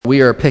We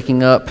are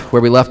picking up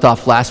where we left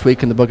off last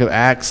week in the book of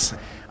Acts.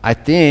 I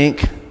think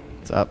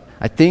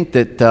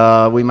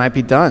that we might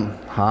be done,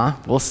 huh?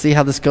 We'll see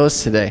how this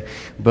goes today.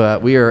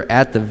 But we are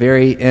at the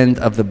very end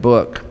of the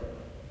book.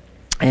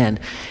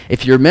 And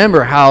if you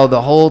remember how the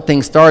whole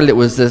thing started, it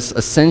was this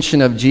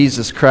ascension of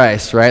Jesus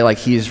Christ, right? Like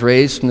he's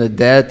raised from the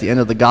dead at the end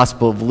of the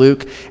Gospel of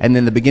Luke. And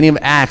then the beginning of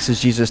Acts is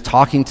Jesus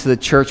talking to the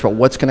church about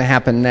what's going to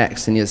happen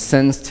next. And he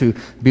ascends to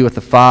be with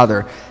the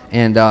Father.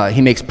 And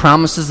he makes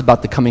promises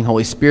about the coming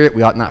Holy Spirit.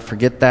 We ought not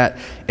forget that.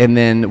 And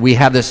then we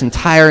have this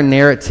entire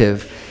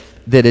narrative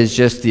that is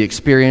just the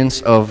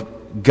experience of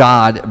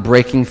God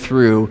breaking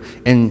through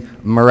in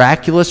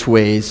miraculous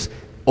ways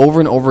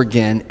over and over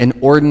again in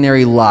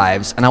ordinary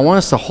lives. And I want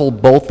us to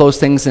hold both those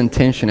things in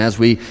tension as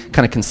we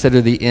kind of consider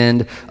the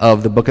end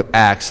of the book of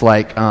Acts,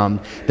 like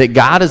that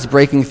God is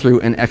breaking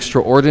through in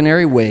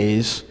extraordinary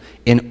ways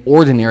in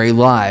ordinary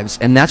lives.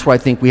 And that's what I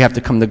think we have to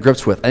come to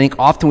grips with. I think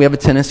often we have a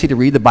tendency to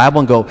read the Bible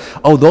and go,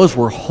 oh, those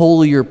were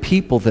holier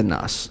people than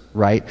us,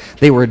 right?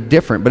 They were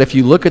different. But if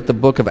you look at the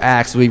book of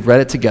Acts, we've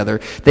read it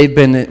together, they've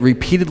been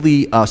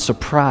repeatedly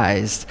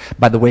surprised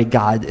by the way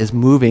God is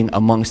moving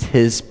amongst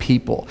his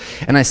people.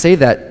 And I say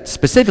that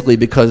specifically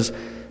because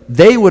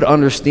they would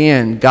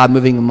understand God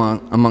moving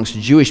amongst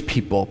Jewish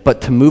people,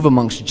 but to move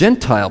amongst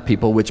Gentile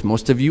people, which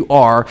most of you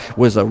are,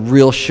 was a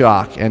real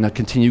shock and a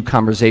continued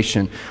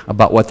conversation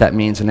about what that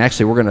means. And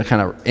actually, we're going to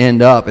kind of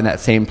end up in that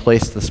same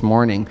place this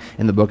morning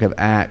in the book of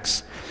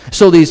Acts.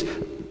 So these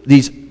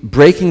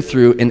breaking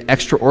through in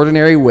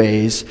extraordinary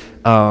ways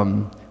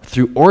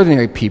through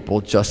ordinary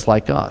people just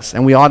like us.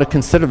 And we ought to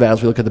consider that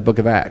as we look at the book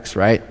of Acts,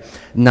 right?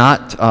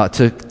 Not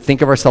to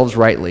think of ourselves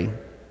rightly,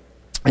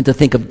 and to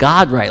think of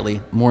God rightly,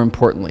 more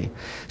importantly.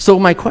 So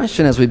my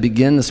question as we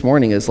begin this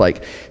morning is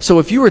so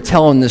if you were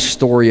telling this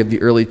story of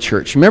the early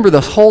church, remember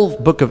the whole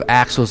book of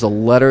Acts was a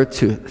letter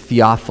to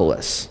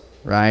Theophilus,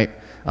 right?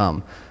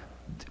 In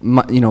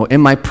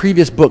my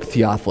previous book,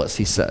 Theophilus,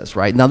 he says,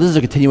 right? Now this is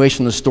a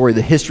continuation of the story,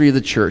 the history of the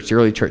church, the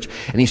early church.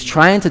 And he's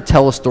trying to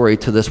tell a story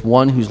to this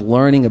one who's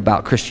learning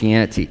about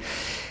Christianity.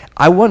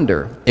 I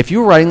wonder, if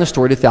you were writing the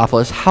story to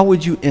Theophilus, how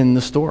would you end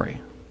the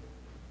story?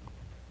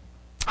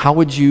 How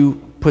would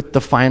you put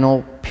the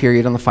final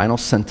period on the final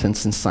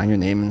sentence and sign your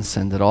name and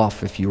send it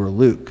off if you were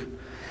Luke?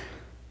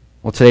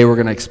 Well, today we're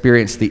going to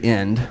experience the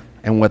end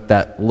and what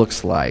that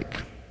looks like.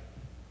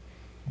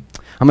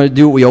 I'm going to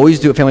do what we always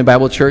do at Family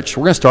Bible Church.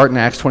 We're going to start in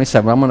Acts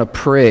 27. I'm going to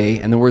pray,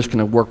 and then we're just going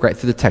to work right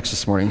through the text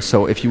this morning.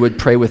 So if you would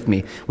pray with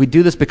me. We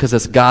do this because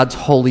it's God's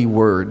holy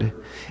word.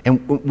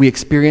 And we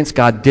experience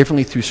God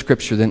differently through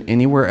Scripture than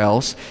anywhere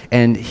else.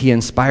 And he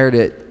inspired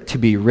it to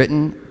be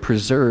written,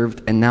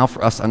 preserved, and now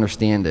for us to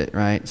understand it,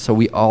 right? So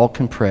we all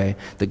can pray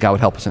that God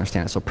would help us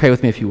understand it. So pray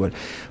with me if you would.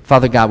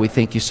 Father God, we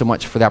thank you so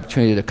much for the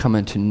opportunity to come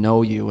and to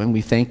know you. And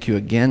we thank you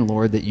again,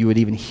 Lord, that you would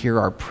even hear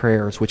our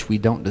prayers, which we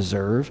don't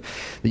deserve,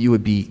 that you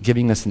would be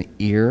giving us an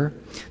ear,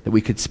 that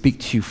we could speak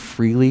to you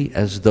freely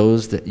as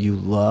those that you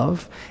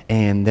love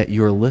and that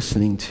you're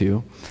listening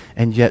to.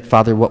 And yet,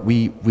 Father, what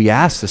we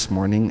ask this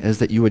morning is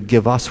that you would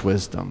give us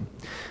wisdom,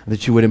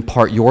 that you would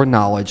impart your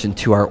knowledge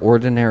into our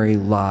ordinary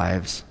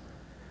lives,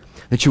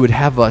 that you would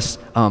have us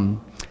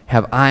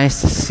have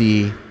eyes to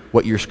see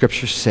what your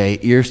scriptures say,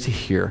 ears to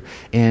hear,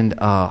 and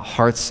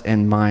hearts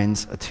and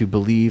minds to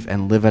believe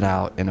and live it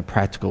out in a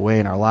practical way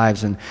in our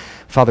lives. And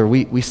Father,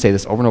 we say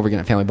this over and over again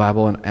at Family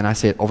Bible, and I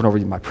say it over and over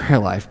again in my prayer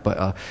life,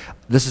 but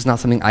this is not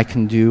something I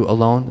can do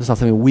alone. This is not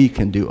something we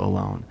can do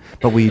alone,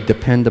 but we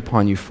depend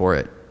upon you for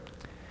it.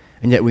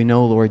 And yet we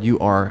know, Lord, you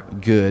are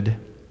good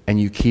and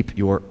you keep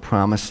your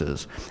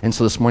promises. And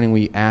so this morning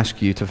we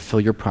ask you to fulfill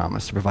your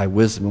promise, to provide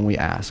wisdom when we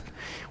ask.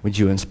 Would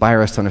you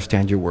inspire us to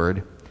understand your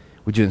word?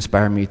 Would you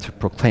inspire me to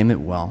proclaim it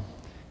well?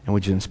 And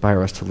would you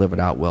inspire us to live it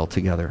out well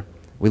together?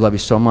 We love you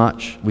so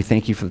much. We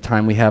thank you for the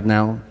time we have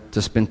now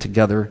to spend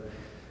together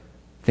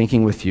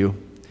thinking with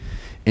you.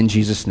 In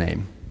Jesus'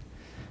 name,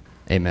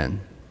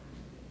 amen.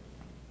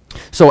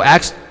 So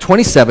Acts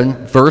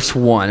 27, verse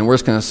 1, and we're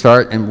just going to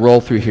start and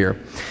roll through here.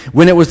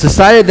 When it was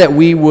decided that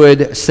we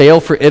would sail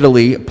for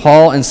Italy,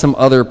 Paul and some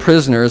other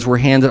prisoners were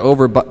handed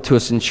over to a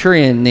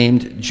centurion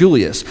named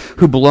Julius,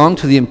 who belonged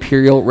to the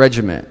imperial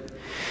regiment.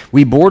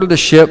 We boarded a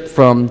ship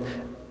from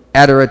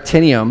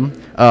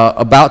Adramyttium,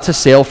 about to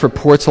sail for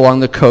ports along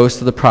the coast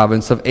of the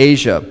province of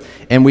Asia,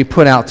 and we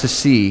put out to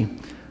sea.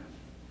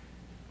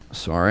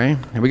 Here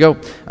we go.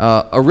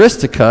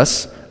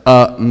 Aristarchus,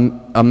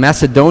 a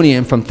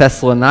Macedonian from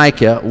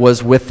Thessalonica,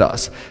 was with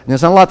us. And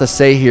there's not a lot to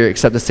say here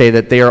except to say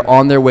that they are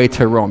on their way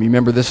to Rome. You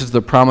remember, this is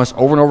the promise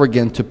over and over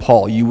again to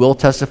Paul. You will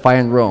testify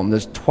in Rome.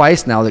 There's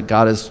twice now that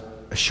God has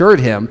assured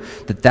him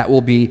that that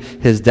will be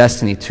his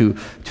destiny, to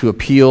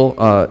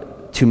appeal,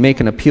 to make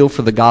an appeal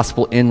for the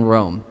gospel in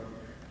Rome.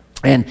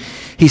 And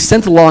he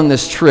sent along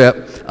this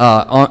trip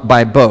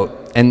by boat.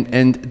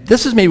 And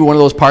this is maybe one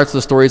of those parts of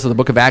the stories of the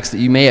book of Acts that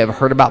you may have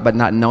heard about but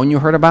not known you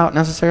heard about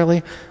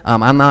necessarily.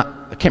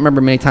 I can't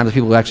remember many times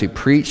people who actually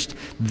preached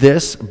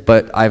this,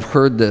 but I've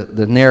heard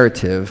the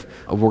narrative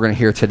of what we're going to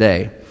hear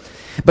today.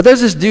 But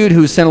there's this dude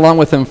who's sent along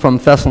with him from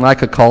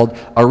Thessalonica called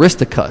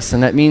Aristarchus,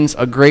 and that means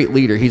a great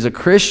leader. He's a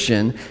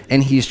Christian,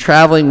 and he's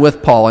traveling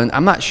with Paul. And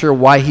I'm not sure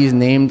why he's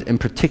named in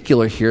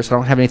particular here, so I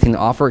don't have anything to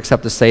offer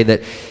except to say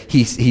that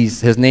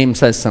his name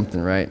says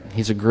something, right?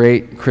 He's a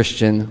great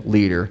Christian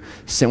leader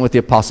sent with the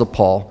Apostle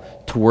Paul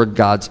toward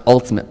God's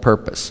ultimate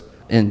purpose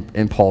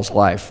in Paul's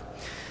life.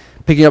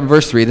 Picking up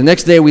verse 3, the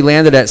next day we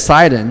landed at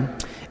Sidon,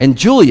 and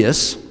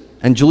Julius,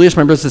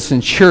 remember, is the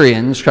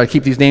centurion. Let's try to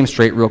keep these names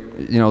straight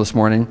this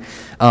morning.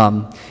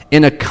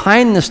 In a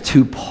kindness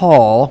to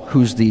Paul,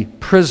 who's the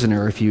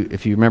prisoner, if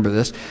you remember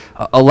this,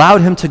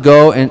 allowed him to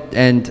go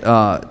and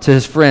to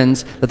his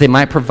friends that they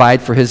might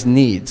provide for his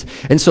needs.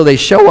 And so they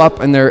show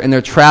up in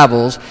their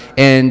travels,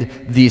 and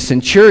the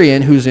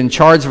centurion, who's in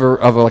charge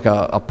of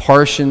a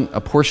portion,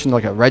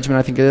 like a regiment,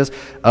 I think it is,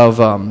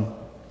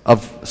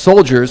 of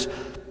soldiers,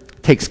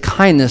 takes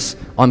kindness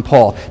on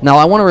Paul. Now,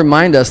 I want to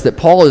remind us that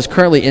Paul is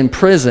currently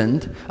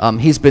imprisoned.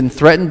 He's been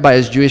threatened by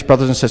his Jewish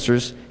brothers and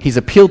sisters. He's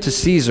appealed to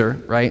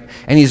Caesar, right?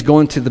 And he's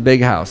going to the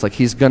big house. Like,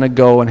 he's going to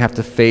go and have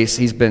to face,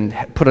 he's been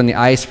put on the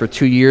ice for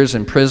 2 years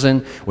in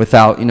prison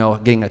without,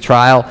 getting a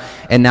trial.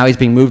 And now he's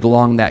being moved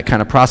along that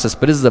kind of process.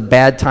 But this is a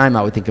bad time,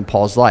 I would think, in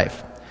Paul's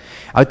life.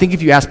 I would think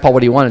if you asked Paul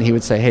what he wanted, he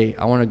would say, hey,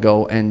 I want to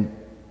go and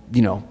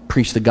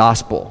preach the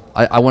gospel.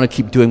 I want to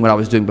keep doing what I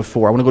was doing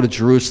before. I want to go to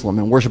Jerusalem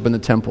and worship in the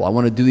temple. I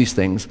want to do these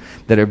things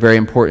that are very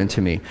important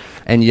to me.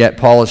 And yet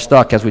Paul is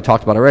stuck, as we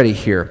talked about already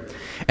here.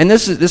 And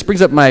this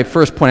brings up my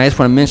first point. I just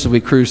want to mention as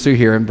we cruise through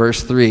here in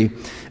verse 3.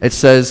 It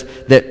says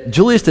that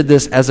Julius did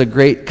this as a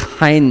great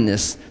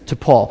kindness to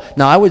Paul.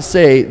 Now, I would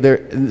say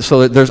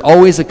there's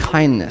always a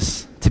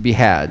kindness to be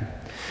had.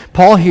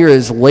 Paul here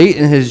is late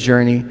in his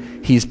journey.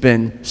 He's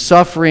been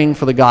suffering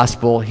for the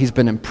gospel. He's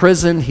been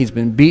imprisoned. He's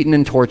been beaten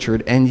and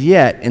tortured. And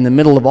yet, in the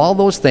middle of all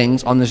those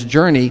things, on this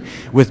journey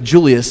with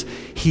Julius,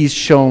 he's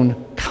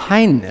shown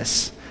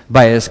kindness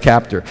by his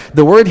captor.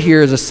 The word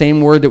here is the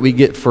same word that we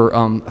get for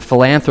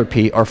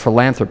philanthropy or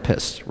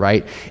philanthropist,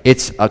 right?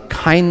 It's a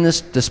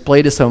kindness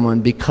displayed to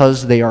someone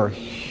because they are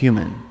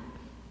human.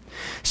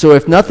 So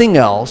if nothing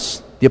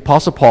else, the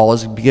Apostle Paul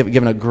is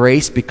given a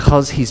grace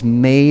because he's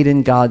made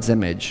in God's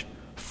image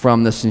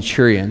from the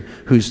centurion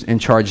who's in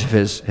charge of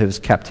his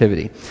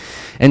captivity.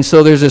 And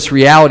so there's this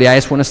reality, I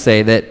just want to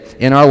say, that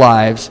in our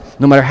lives,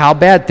 no matter how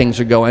bad things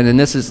are going,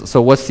 and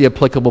so what's the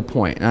applicable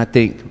point? And I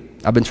think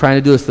I've been trying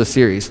to do this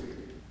series,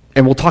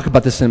 and we'll talk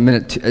about this in a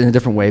minute in a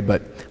different way,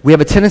 but we have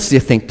a tendency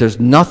to think there's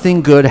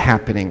nothing good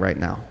happening right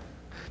now.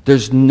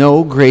 There's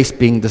no grace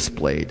being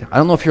displayed. I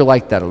don't know if you're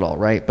like that at all,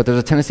 right? But there's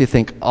a tendency to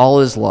think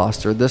all is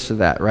lost or this or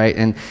that,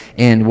 right?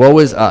 And woe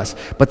is us.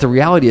 But the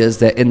reality is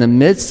that in the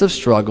midst of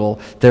struggle,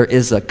 there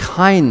is a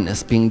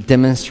kindness being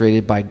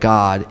demonstrated by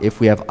God if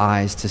we have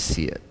eyes to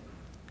see it.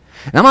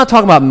 And I'm not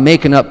talking about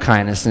making up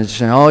kindness and just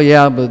saying, oh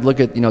yeah, but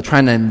look at,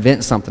 trying to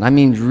invent something. I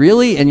mean,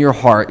 really in your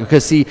heart,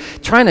 because see,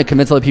 trying to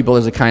convince other people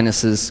there's a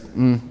kindness is,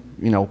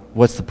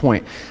 what's the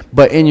point?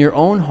 But in your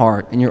own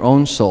heart, in your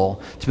own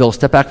soul, to be able to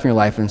step back from your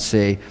life and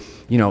say,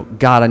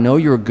 God, I know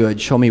you're good.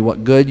 Show me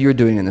what good you're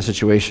doing in this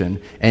situation.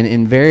 And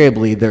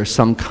invariably, there's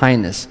some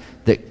kindness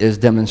that is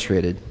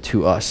demonstrated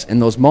to us in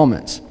those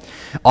moments.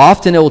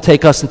 Often it will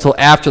take us until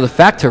after the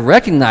fact to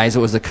recognize it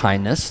was a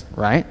kindness,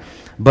 right?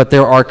 But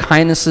there are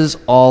kindnesses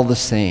all the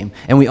same.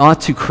 And we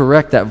ought to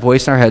correct that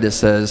voice in our head that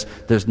says,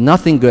 there's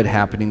nothing good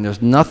happening.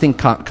 There's nothing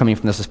coming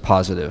from this as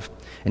positive.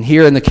 And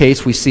here in the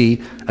case we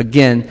see,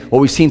 again, what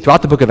we've seen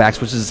throughout the book of Acts,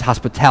 which is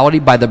hospitality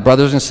by the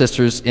brothers and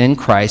sisters in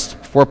Christ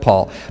for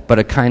Paul, but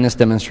a kindness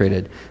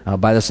demonstrated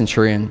by the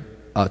centurion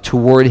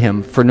toward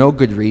him for no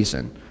good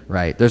reason,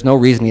 right? There's no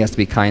reason he has to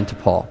be kind to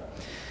Paul.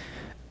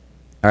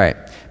 All right,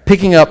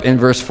 picking up in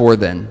verse 4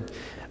 then.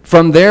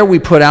 From there we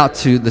put out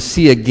to the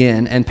sea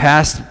again and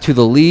passed to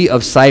the lee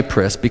of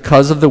Cyprus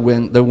because of the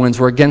winds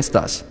were against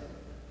us.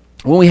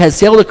 When we had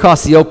sailed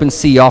across the open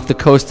sea off the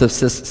coast of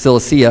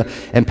Cilicia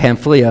and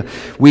Pamphylia,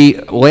 we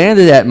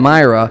landed at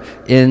Myra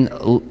in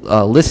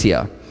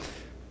Lycia.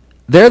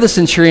 There the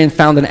centurion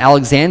found an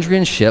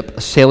Alexandrian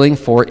ship sailing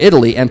for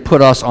Italy and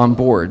put us on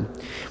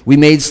board. We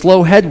made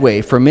slow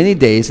headway for many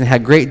days and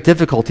had great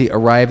difficulty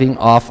arriving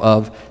off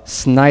of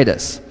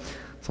Cnidus.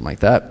 Something like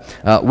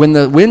that. When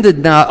the wind did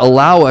not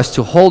allow us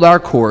to hold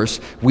our course,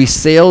 we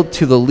sailed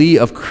to the lee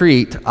of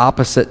Crete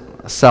opposite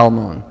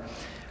Salmon.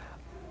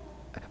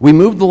 We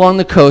moved along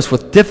the coast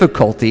with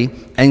difficulty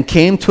and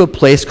came to a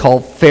place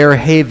called Fair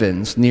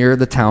Havens near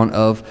the town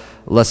of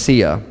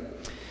Lasea.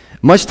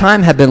 Much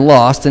time had been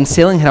lost, and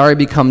sailing had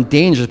already become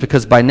dangerous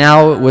because by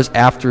now it was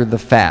after the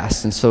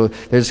fast. And so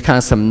there's kind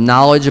of some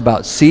knowledge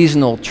about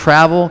seasonal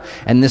travel,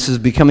 and this is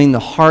becoming the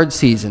hard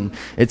season.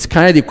 It's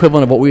kind of the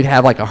equivalent of what we'd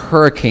have like a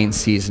hurricane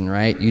season,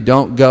 right? You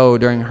don't go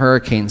during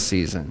hurricane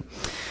season.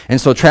 And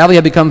so traveling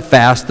had become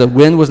fast. The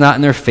wind was not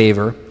in their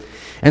favor.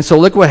 And so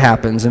look what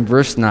happens in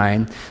verse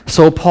 9.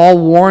 So Paul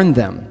warned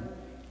them,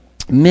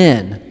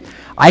 "Men,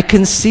 I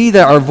can see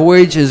that our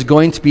voyage is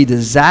going to be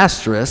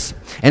disastrous,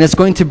 and it's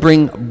going to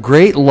bring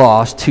great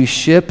loss to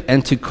ship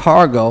and to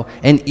cargo,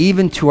 and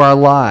even to our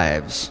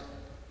lives."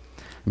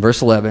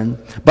 Verse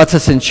 11, but the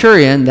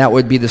centurion, that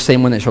would be the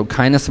same one that showed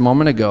kindness a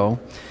moment ago,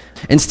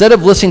 instead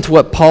of listening to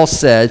what Paul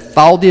said,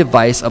 followed the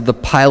advice of the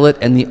pilot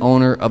and the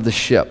owner of the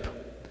ship.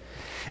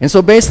 And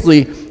so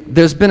basically,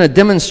 there's been a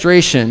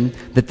demonstration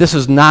that this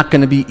is not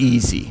going to be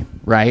easy,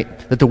 right?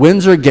 That the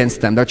winds are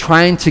against them. They're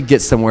trying to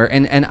get somewhere.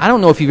 And I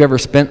don't know if you've ever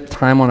spent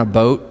time on a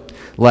boat.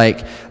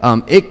 Like,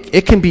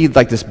 it can be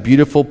like this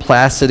beautiful,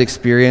 placid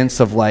experience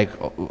of like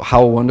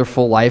how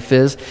wonderful life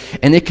is.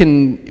 And it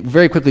can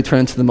very quickly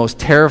turn into the most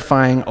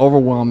terrifying,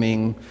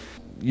 overwhelming,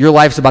 your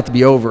life's about to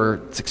be over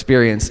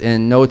experience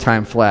in no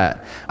time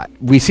flat.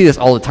 We see this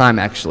all the time,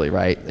 actually,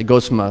 right? It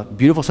goes from a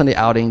beautiful Sunday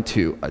outing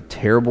to a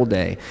terrible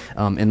day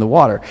in the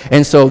water.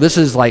 And so this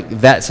is like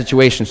that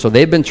situation. So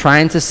they've been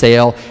trying to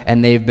sail,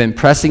 and they've been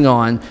pressing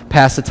on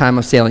past the time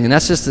of sailing. And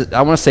that's just,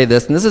 I want to say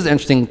this, and this is an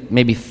interesting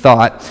maybe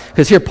thought,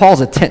 because here Paul's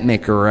a tent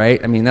maker,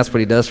 right? I mean, that's what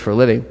he does for a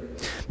living.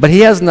 But he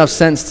has enough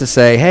sense to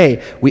say,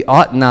 hey, we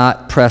ought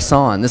not press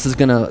on. This is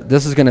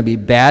gonna be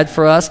bad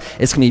for us.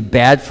 It's gonna be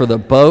bad for the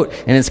boat,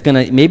 and it's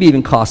gonna maybe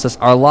even cost us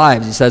our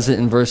lives. He says it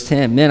in verse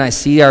 10. Men, I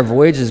see our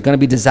voyage is gonna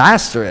be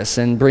disastrous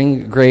and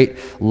bring great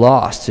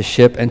loss to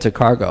ship and to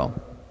cargo.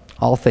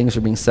 All things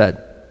are being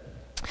said.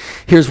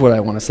 Here's what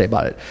I want to say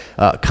about it.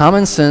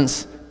 Common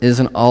sense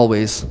isn't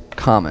always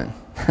common.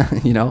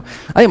 You know,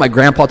 I think my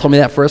grandpa told me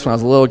that first when I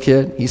was a little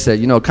kid. He said,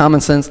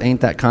 common sense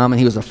ain't that common.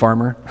 He was a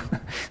farmer,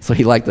 so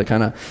he liked to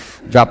kind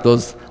of drop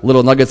those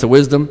little nuggets of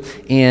wisdom.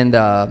 And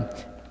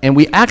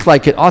we act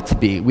like it ought to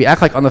be. We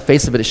act like on the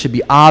face of it should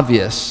be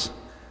obvious.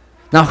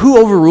 Now,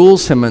 who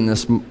overrules him in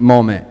this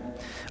moment?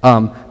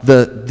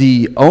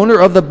 The owner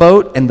of the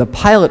boat and the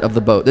pilot of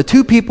the boat. The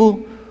two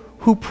people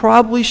who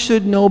probably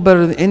should know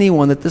better than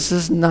anyone that this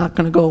is not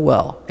going to go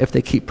well if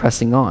they keep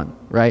pressing on,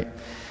 right?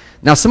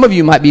 Now, some of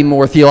you might be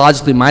more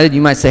theologically minded.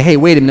 You might say, hey,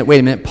 wait a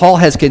minute. Paul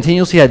has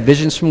continuously had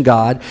visions from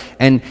God,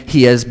 and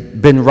he has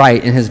been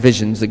right in his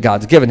visions that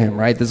God's given him,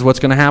 right? This is what's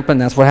going to happen.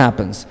 That's what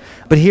happens.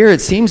 But here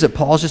it seems that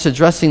Paul's just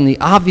addressing the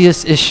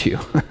obvious issue.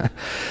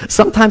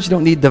 Sometimes you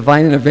don't need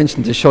divine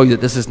intervention to show you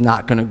that this is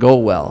not going to go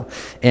well.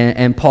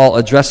 And Paul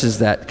addresses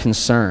that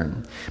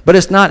concern. But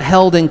it's not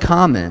held in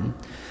common.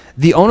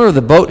 The owner of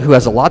the boat, who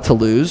has a lot to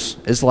lose,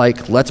 is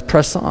like, let's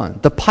press on.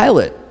 The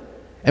pilot.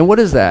 And what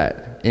is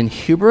that? In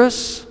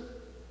hubris?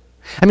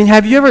 I mean,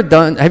 have you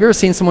ever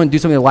seen someone do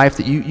something in life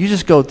that you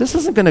just go, this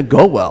isn't going to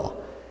go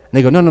well? And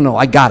they go, no,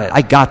 I got it.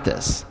 I got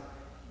this.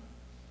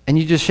 And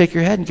you just shake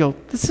your head and go,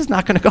 this is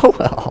not going to go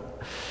well.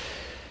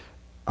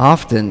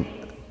 Often,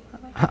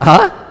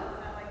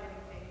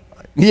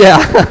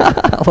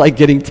 Yeah, like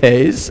getting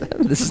tased.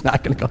 This is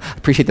not going to go. I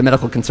appreciate the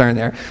medical concern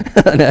there.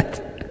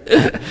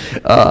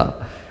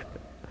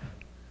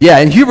 Yeah,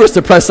 and hubris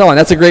to press on.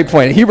 That's a great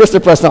point. Hubris to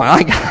press on.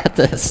 I got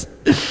this.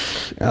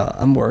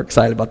 I'm more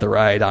excited about the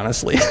ride,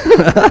 honestly.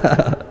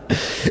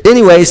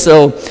 Anyway,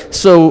 so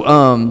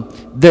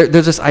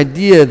there's this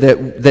idea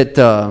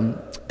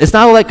that it's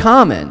not all that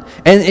common.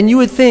 And you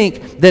would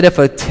think that if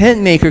a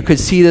tent maker could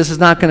see this is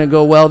not going to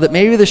go well, that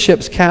maybe the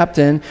ship's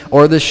captain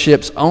or the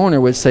ship's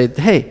owner would say,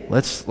 hey,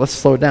 let's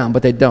slow down.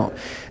 But they don't.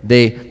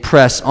 They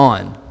press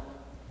on.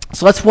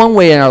 So that's one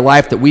way in our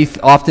life that we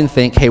often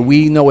think, hey,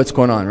 we know what's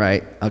going on,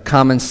 right?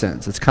 Common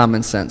sense. It's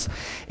common sense.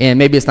 And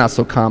maybe it's not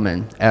so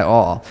common at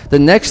all. The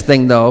next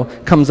thing, though,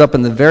 comes up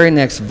in the very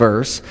next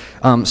verse.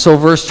 So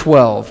verse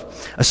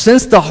 12.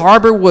 Since the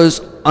harbor was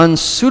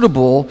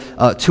unsuitable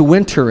to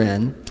winter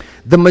in,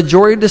 the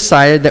majority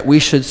decided that we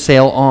should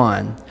sail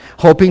on,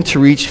 hoping to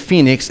reach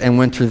Phoenix and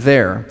winter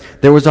there.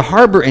 There was a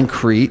harbor in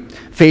Crete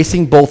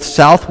facing both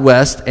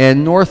southwest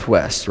and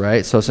northwest,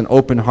 right? So it's an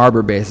open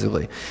harbor,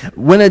 basically.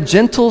 When a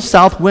gentle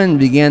south wind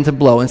began to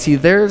blow, and see,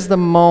 there's the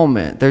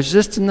moment. There's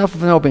just enough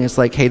of an opening. It's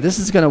like, hey, this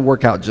is going to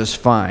work out just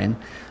fine.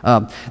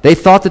 They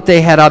thought that they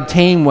had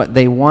obtained what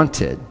they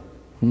wanted.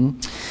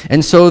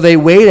 And so they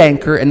weighed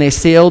anchor, and they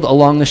sailed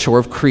along the shore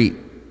of Crete.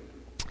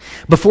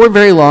 Before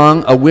very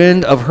long, a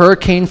wind of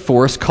hurricane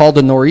force called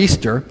a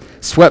nor'easter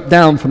swept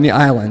down from the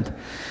island.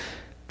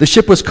 The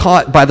ship was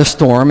caught by the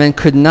storm and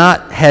could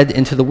not head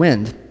into the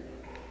wind.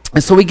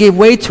 And so we gave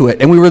way to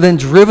it, and we were then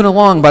driven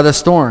along by the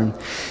storm.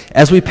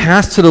 As we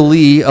passed to the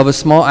lee of a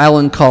small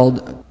island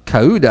called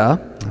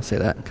Cauda, I'll say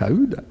that,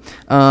 Cauda,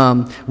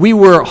 we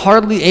were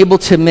hardly able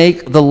to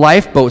make the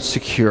lifeboat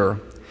secure.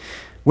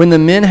 When the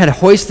men had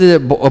hoisted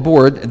it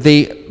aboard,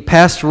 they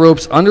passed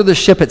ropes under the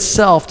ship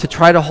itself to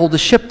try to hold the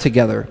ship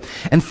together.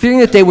 And fearing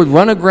that they would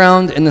run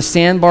aground in the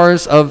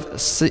sandbars of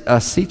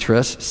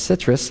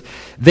Citrus,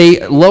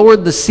 they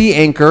lowered the sea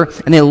anchor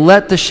and they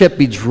let the ship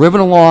be driven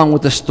along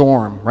with the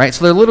storm, right?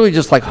 So they're literally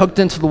just like hooked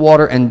into the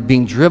water and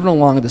being driven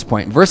along at this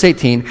point. Verse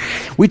 18,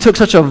 we took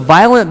such a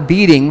violent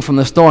beating from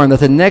the storm that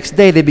the next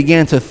day they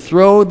began to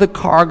throw the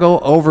cargo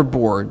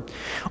overboard.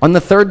 On the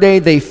third day,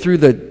 they threw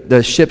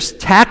the ship's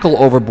tackle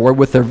overboard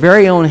with their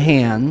very own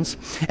hands.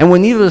 And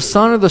when neither the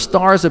sun or the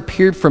stars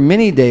appeared for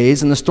many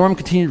days and the storm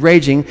continued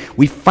raging,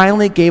 we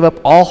finally gave up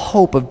all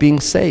hope of being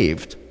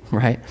saved,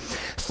 right?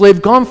 So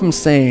they've gone from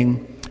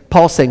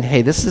Paul's saying,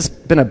 hey, this has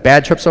been a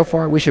bad trip so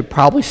far. We should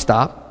probably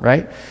stop,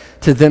 right?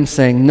 to them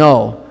saying,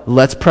 no,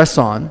 let's press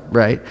on,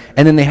 right?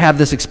 And then they have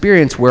this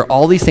experience where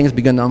all these things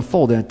begin to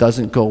unfold and it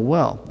doesn't go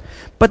well.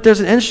 But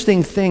there's an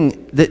interesting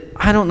thing that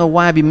I don't know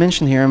why I'd be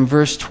mentioned here in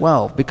verse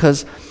 12,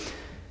 because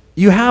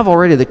you have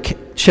already the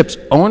ship's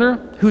owner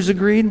who's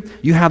agreed.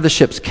 You have the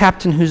ship's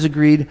captain who's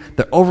agreed.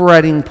 They're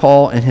overriding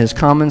Paul and his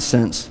common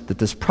sense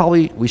that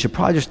we should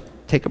probably just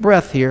take a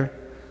breath here.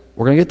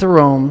 We're going to get to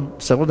Rome,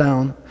 settle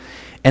down.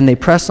 And they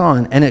press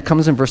on. And it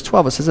comes in verse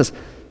 12. It says this: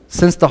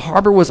 since the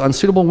harbor was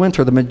unsuitable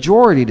winter, the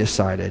majority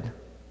decided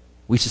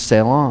we should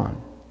sail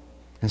on.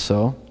 And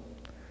so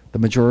the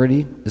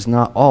majority is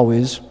not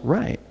always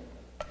right.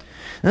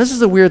 Now, this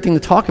is a weird thing to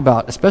talk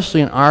about,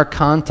 especially in our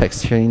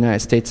context here in the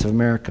United States of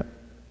America.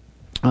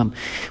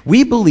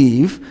 We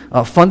believe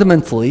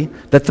fundamentally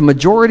that the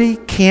majority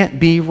can't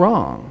be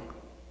wrong,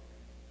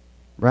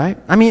 right?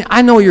 I mean,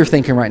 I know what you're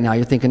thinking right now.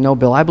 You're thinking, no,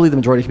 Bill, I believe the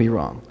majority can be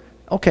wrong.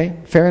 Okay,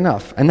 fair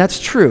enough, and that's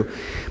true.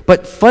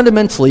 But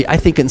fundamentally, I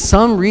think in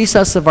some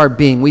recess of our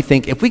being, we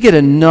think if we get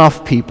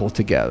enough people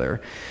together,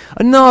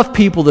 enough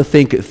people to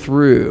think it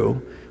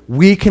through,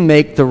 we can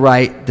make the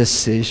right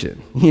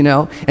decision, you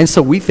know? And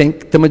so we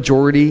think the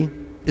majority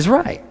is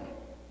right.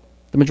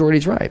 The majority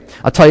is right.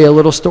 I'll tell you a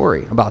little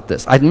story about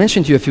this. I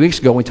mentioned to you a few weeks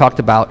ago when we talked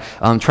about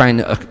trying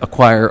to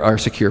acquire or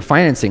secure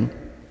financing.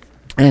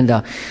 And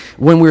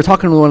when we were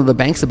talking to one of the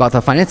banks about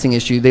the financing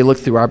issue, they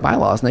looked through our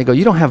bylaws and they go,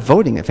 you don't have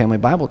voting at Family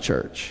Bible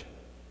Church.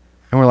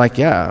 And we're like,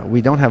 yeah,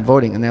 we don't have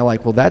voting. And they're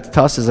like, well, that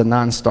to us is a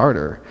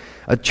non-starter.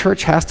 A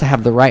church has to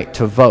have the right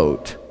to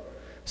vote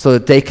so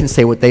that they can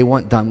say what they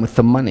want done with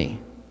the money.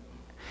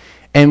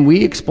 And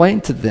we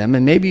explained to them,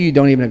 and maybe you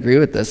don't even agree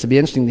with this, it'd be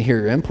interesting to hear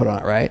your input on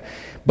it, right?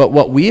 But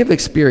what we have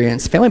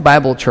experienced, Family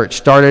Bible Church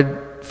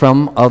started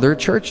from other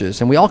churches,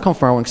 and we all come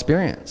from our own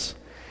experience.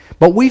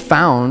 But we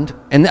found,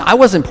 and I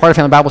wasn't part of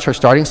Family Bible Church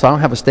starting, so I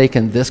don't have a stake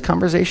in this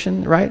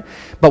conversation, right?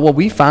 But what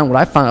I found in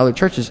other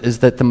churches is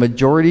that the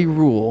majority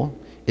rule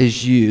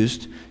is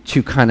used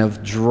to kind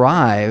of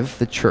drive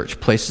the church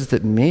places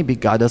that maybe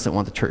God doesn't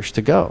want the church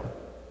to go.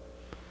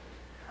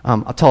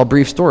 I'll tell a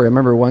brief story. I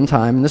remember one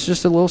time, and this is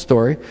just a little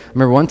story. I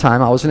remember one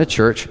time I was in a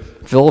church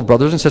full of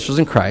brothers and sisters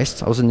in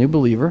Christ. I was a new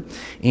believer,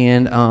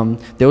 and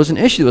there was an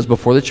issue that was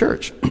before the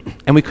church,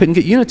 and we couldn't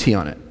get unity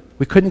on it.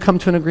 We couldn't come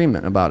to an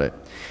agreement about it.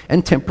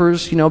 And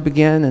tempers,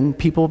 began, and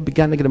people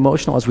began to get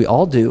emotional, as we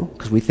all do,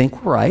 because we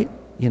think we're right,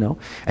 and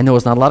there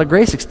was not a lot of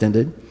grace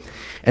extended.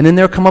 And then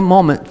there would come a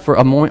moment for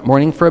a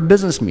morning for a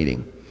business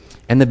meeting,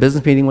 and the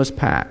business meeting was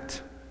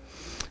packed,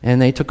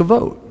 and they took a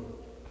vote.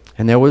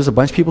 And there was a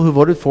bunch of people who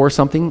voted for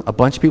something, a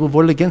bunch of people who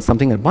voted against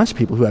something, and a bunch of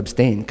people who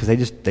abstained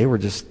because they were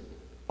just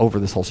over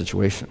this whole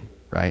situation,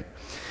 right?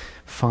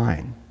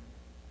 Fine.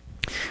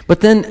 But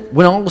then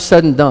when all was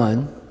said and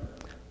done,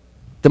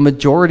 the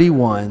majority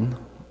won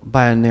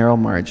by a narrow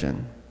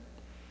margin,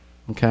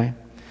 okay?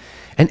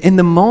 And in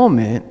the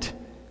moment,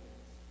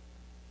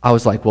 I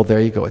was like, well,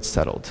 there you go, it's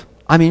settled.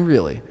 I mean,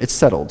 really, it's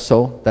settled,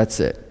 so that's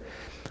it.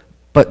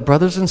 But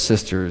brothers and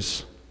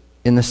sisters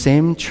in the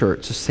same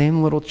church, the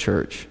same little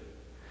church,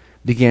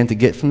 began to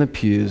get from the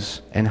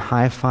pews and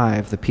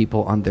high-five the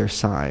people on their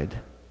side.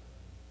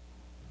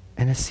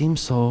 And it seemed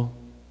so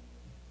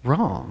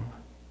wrong.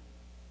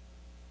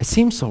 It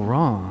seemed so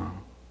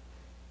wrong.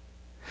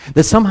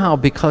 That somehow,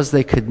 because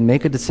they could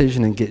make a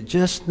decision and get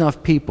just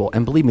enough people,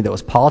 and believe me, there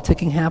was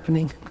politicking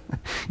happening.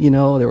 There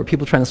were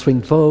people trying to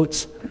swing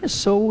votes. It's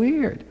so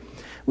weird.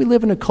 We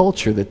live in a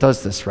culture that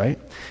does this, right?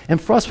 And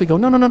for us, we go,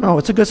 no,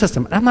 it's a good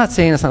system. And I'm not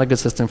saying it's not a good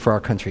system for our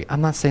country. I'm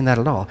not saying that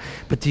at all.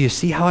 But do you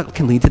see how it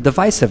can lead to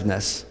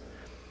divisiveness?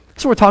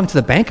 So we're talking to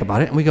the bank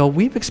about it, and we go,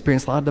 we've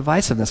experienced a lot of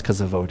divisiveness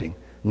because of voting.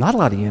 Not a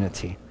lot of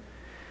unity.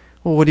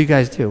 Well, what do you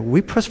guys do?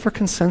 We press for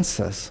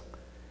consensus.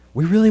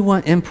 We really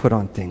want input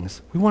on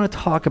things. We want to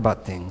talk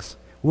about things.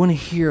 We want to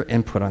hear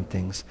input on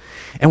things.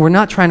 And we're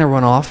not trying to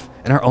run off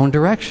in our own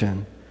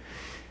direction.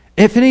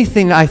 If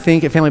anything, I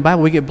think at Family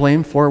Bible, we get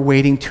blamed for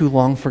waiting too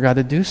long for God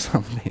to do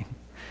something.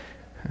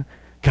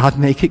 God,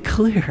 make it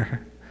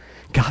clear.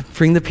 God,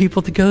 bring the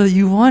people together that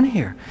you want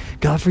here.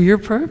 God, for your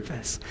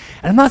purpose.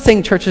 And I'm not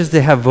saying churches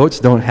that have votes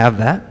don't have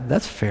that.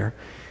 That's fair.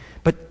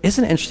 But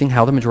isn't it interesting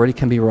how the majority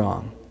can be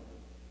wrong?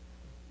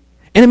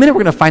 In a minute,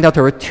 we're going to find out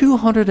there were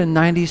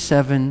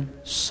 297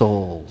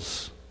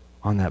 souls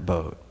on that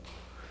boat.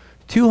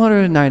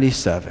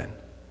 297.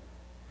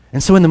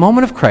 And so in the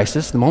moment of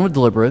crisis, the moment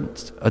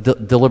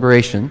of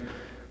deliberation,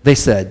 they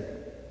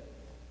said,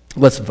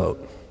 let's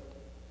vote.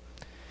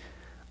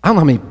 I don't know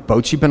how many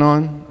boats you've been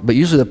on, but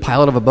usually the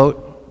pilot of a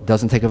boat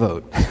doesn't take a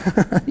vote.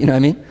 You know what I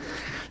mean?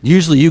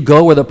 Usually you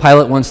go where the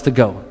pilot wants to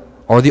go,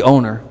 or the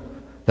owner.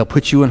 They'll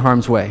put you in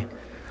harm's way.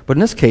 But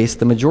in this case,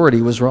 the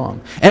majority was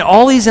wrong. And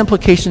all these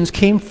implications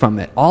came from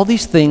it. All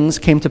these things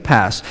came to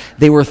pass.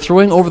 They were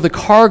throwing over the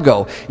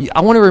cargo.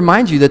 I want to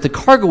remind you that the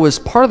cargo was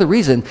part of the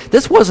reason.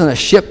 This wasn't a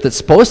ship that's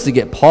supposed to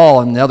get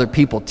Paul and the other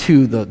people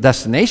to the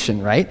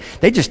destination, right?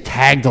 They just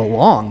tagged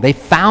along. They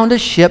found a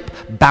ship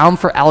bound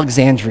for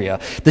Alexandria.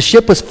 The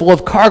ship was full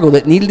of cargo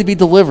that needed to be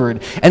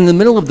delivered. And in the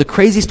middle of the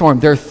crazy storm,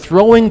 they're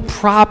throwing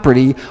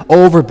property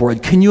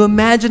overboard. Can you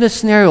imagine a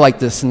scenario like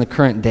this in the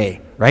current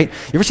day? Right?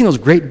 You ever seen those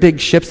great big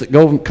ships that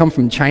come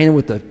from China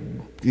with the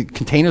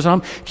containers on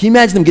them? Can you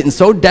imagine them getting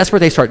so desperate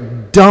they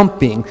start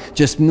dumping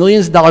just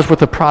millions of dollars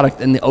worth of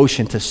product in the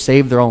ocean to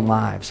save their own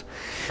lives?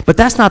 But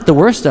that's not the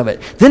worst of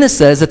it. Then it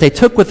says that they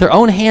took with their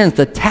own hands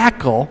the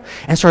tackle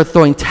and started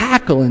throwing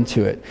tackle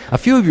into it. A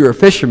few of you are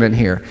fishermen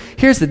here.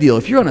 Here's the deal.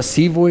 If you're on a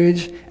sea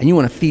voyage and you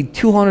want to feed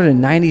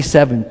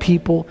 297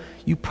 people,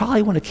 you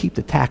probably want to keep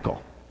the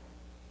tackle.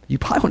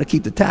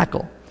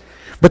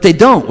 But they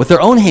don't. With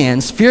their own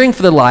hands, fearing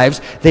for their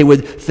lives,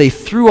 they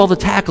threw all the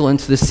tackle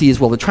into the sea as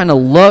well. They're trying to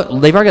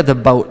they've already got the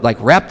boat like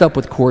wrapped up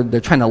with cord. They're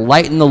trying to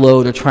lighten the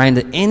load. They're trying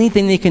to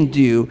anything they can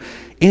do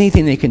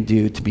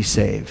to be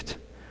saved.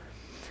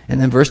 And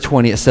then verse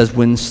 20, it says,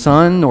 when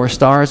sun nor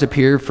stars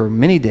appeared for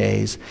many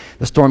days,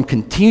 the storm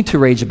continued to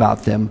rage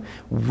about them.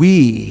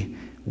 We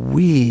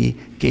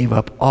gave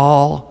up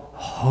all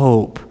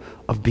hope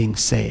of being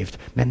saved.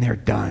 Man, they're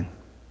done.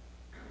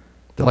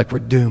 They're like, we're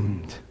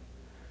doomed.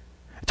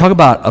 Talk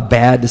about a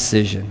bad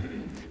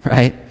decision,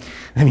 right?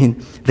 I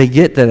mean, they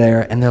get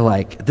there and they're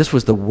like, this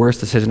was the worst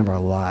decision of our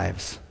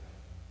lives.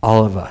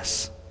 All of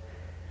us.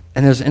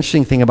 And there's an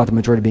interesting thing about the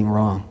majority being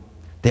wrong.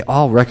 They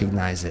all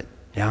recognize it,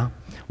 yeah?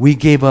 We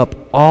gave up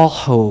all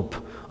hope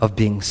of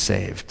being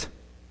saved.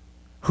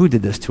 Who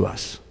did this to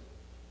us?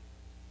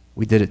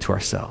 We did it to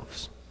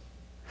ourselves.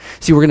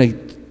 See, we're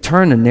going to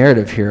turn the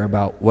narrative here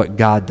about what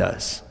God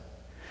does.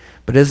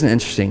 But isn't it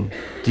interesting?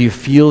 Do you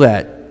feel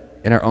that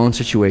in our own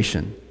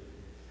situation?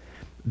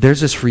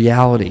 There's this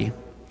reality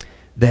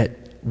that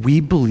we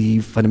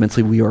believe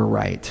fundamentally we are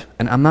right.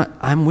 And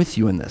I'm with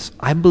you in this.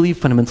 I believe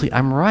fundamentally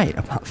I'm right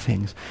about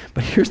things.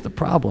 But here's the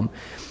problem.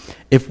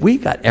 If we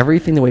got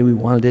everything the way we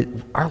wanted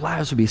it, our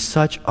lives would be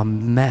such a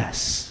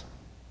mess.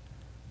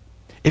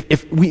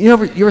 If we, you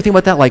ever think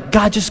about that? Like,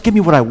 God, just give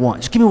me what I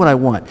want. Just give me what I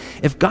want.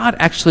 If God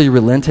actually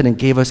relented and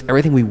gave us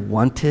everything we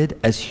wanted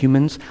as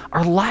humans,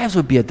 our lives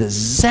would be a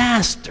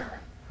disaster.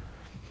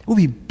 It would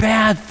be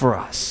bad for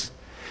us.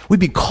 We'd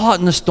be caught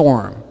in the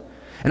storm.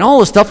 And all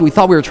the stuff that we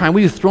thought we were trying,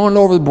 we'd be thrown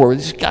over the board.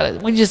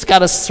 We just got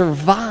to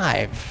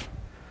survive.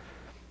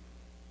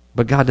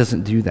 But God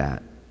doesn't do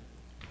that.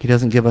 He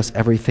doesn't give us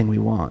everything we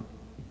want.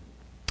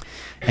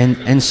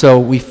 And so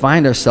we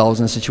find ourselves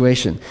in a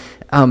situation.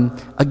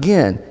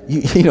 Again,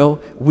 you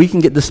know, we can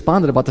get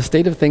despondent about the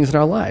state of things in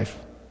our life.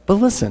 But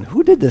listen,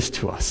 who did this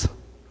to us?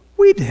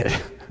 We did.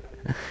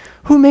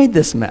 Who made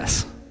this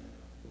mess?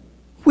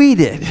 We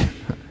did.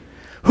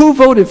 Who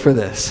voted for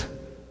this?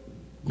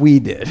 We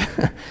did.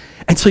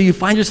 And so you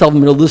find yourself in the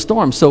middle of the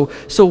storm. So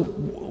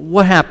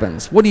what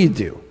happens? What do you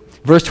do?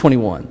 Verse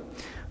 21.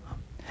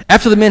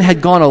 After the men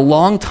had gone a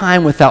long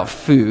time without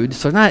food,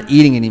 so they're not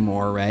eating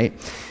anymore, right?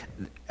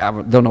 I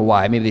don't know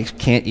why. Maybe they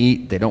can't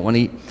eat. They don't want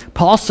to eat.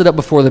 Paul stood up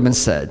before them and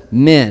said,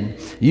 men,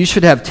 you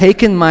should have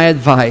taken my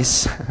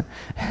advice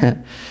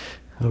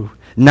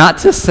not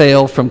to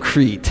sail from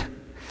Crete.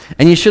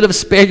 And you should have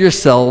spared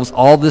yourselves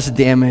all this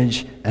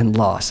damage and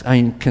loss.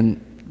 I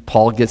mean,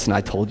 Paul gets an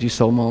I told you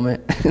so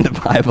moment in the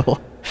Bible?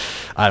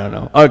 I don't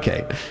know.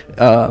 Okay.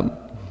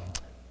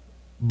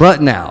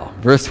 But now,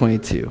 verse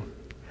 22,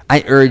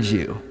 I urge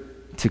you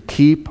to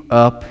keep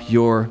up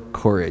your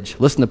courage.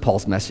 Listen to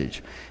Paul's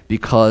message.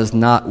 Because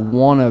not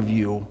one of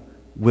you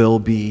will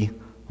be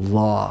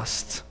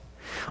lost.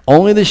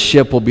 Only the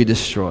ship will be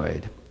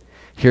destroyed.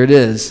 Here it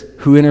is.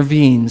 Who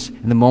intervenes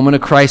in the moment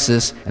of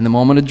crisis, in the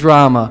moment of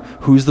drama?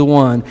 Who's the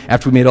one?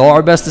 After we made all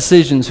our best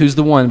decisions, who's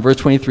the one? Verse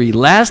 23.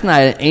 Last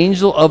night, an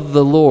angel of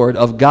the Lord,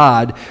 of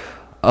God,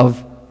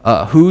 of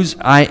whose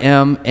I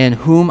am and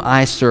whom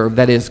I serve,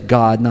 that is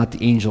God, not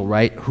the angel,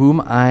 right?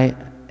 Whom I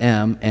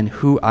am and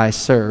who I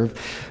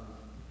serve,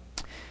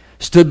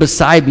 stood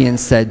beside me and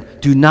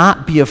said, do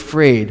not be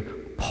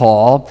afraid,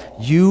 Paul.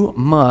 You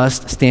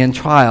must stand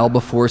trial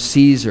before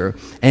Caesar.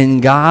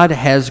 And God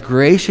has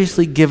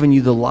graciously given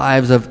you the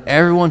lives of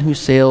everyone who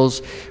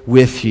sails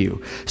with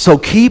you. So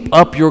keep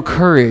up your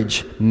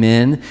courage,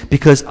 men,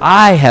 because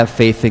I have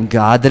faith in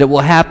God that it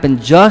will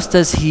happen just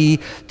as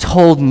he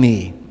told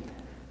me.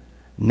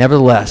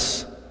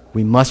 Nevertheless,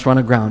 we must run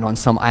aground on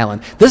some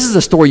island. This is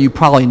a story you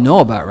probably know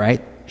about,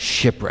 right?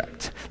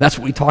 Shipwrecked. That's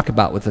what we talk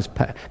about with this.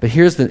 But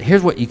here's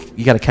what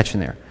you got to catch in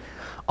there.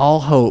 All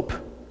hope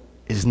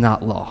is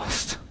not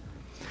lost.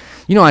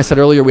 You know, I said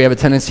earlier we have a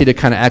tendency to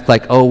kind of act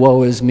like, oh,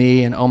 woe is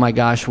me, and oh my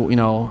gosh, you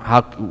know,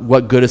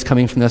 what good is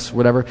coming from this,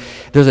 whatever.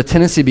 There's a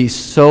tendency to be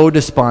so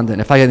despondent.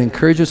 If I had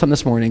encouraged you something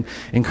this morning,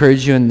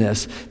 encourage you in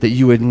this, that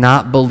you would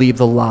not believe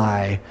the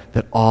lie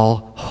that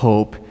all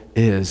hope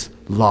is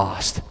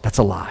lost. That's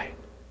a lie.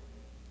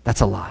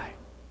 That's a lie.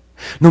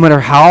 No matter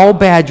how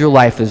bad your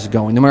life is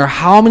going, no matter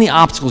how many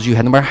obstacles you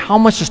had, no matter how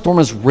much the storm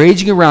is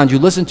raging around you,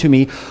 listen to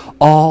me,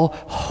 all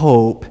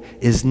hope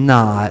is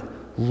not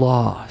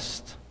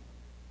lost.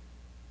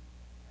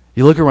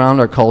 You look around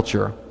our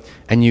culture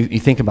and you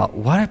think about,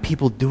 what are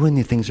people doing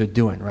the things they're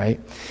doing, right?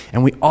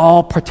 And we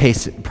all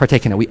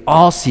partake in it. We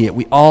all see it.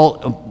 We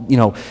all,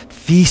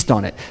 feast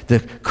on it. The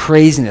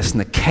craziness and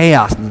the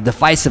chaos and the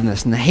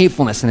divisiveness and the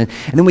hatefulness. And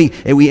then we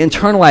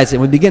internalize it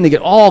and we begin to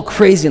get all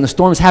crazy and the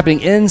storm is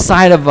happening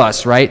inside of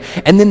us, right?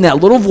 And then that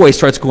little voice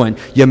starts going,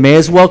 you may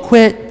as well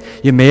quit.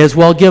 You may as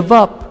well give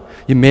up.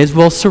 You may as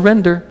well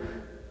surrender.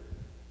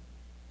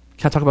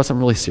 Can I talk about something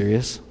really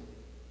serious?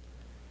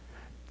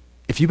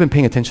 If you've been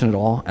paying attention at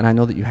all, and I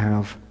know that you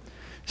have,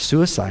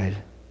 suicide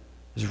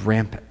is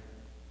rampant.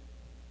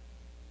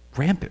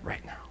 Rampant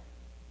right now.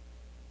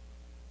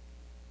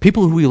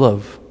 People who we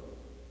love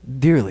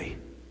dearly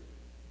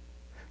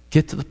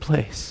get to the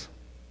place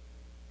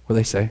where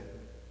they say,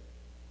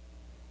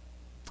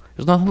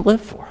 there's nothing to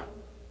live for.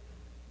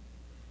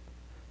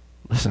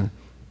 Listen,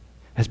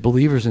 as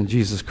believers in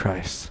Jesus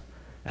Christ,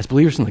 as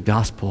believers in the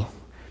gospel,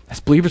 as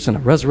believers in the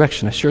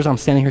resurrection, as sure as I'm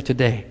standing here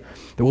today,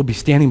 that we'll be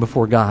standing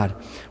before God,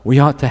 we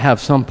ought to have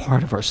some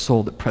part of our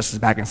soul that presses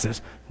back and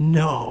says,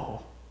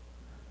 no.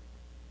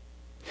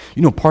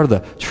 Part of the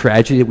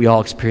tragedy that we all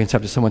experience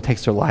after someone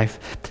takes their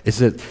life is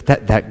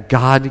that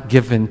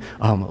God-given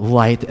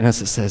light in us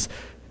that says,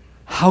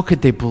 how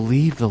could they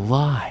believe the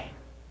lie?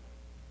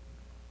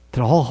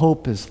 That all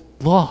hope is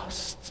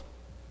lost.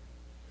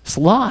 It's a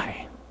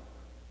lie.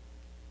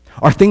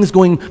 Are things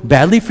going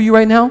badly for you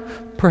right now?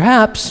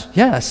 Perhaps,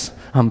 yes.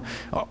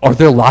 Are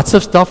there lots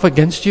of stuff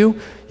against you?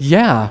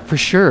 Yeah, for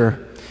sure.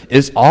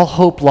 Is all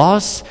hope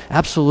lost?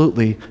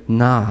 Absolutely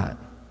not.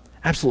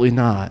 Absolutely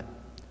not.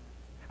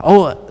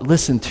 Oh,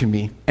 listen to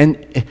me.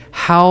 And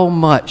how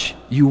much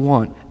you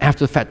want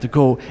after the fact to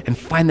go and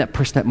find that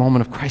person, that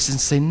moment of crisis,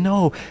 and say,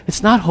 no,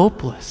 it's not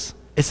hopeless.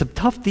 It's a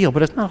tough deal,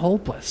 but it's not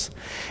hopeless.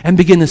 And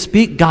begin to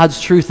speak God's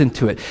truth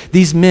into it.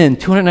 These men,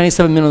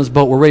 297 men on this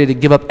boat, were ready to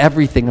give up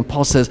everything. And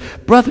Paul says,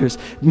 brothers,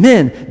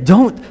 men,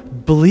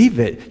 don't believe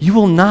it. You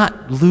will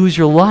not lose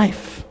your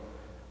life.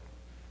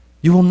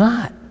 You will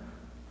not.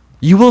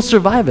 You will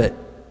survive it.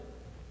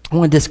 I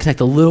want to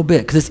disconnect a little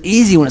bit because it's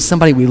easy when it's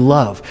somebody we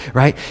love,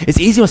 right? It's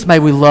easy when somebody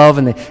we love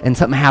and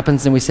something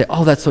happens and we say,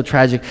 oh, that's so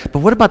tragic. But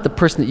what about the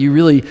person that you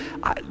really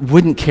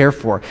wouldn't care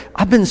for?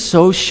 I've been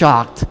so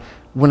shocked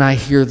when I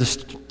hear the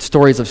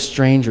stories of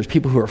strangers,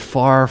 people who are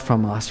far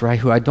from us, right,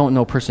 who I don't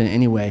know personally in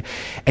any way,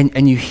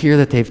 and you hear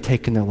that they've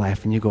taken their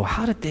life and you go,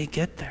 how did they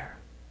get there?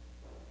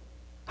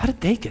 How did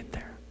they get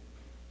there?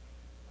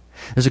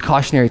 There's a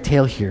cautionary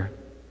tale here.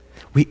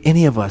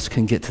 Any of us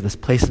can get to this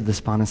place of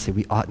despondency.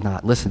 We ought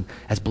not. Listen,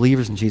 as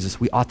believers in Jesus,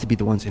 we ought to be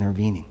the ones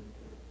intervening.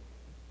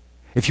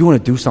 If you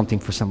want to do something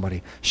for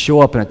somebody, show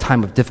up in a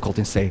time of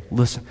difficulty and say,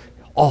 listen,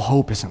 all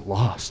hope isn't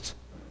lost.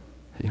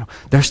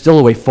 There's still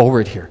a way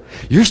forward here.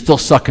 You're still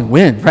sucking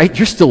wind, right?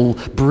 You're still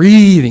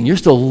breathing. You're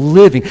still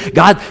living.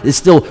 God is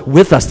still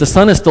with us. The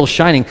sun is still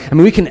shining. I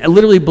mean, we can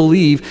literally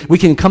believe, we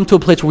can come to a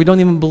place where we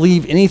don't even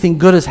believe anything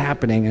good is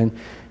happening, and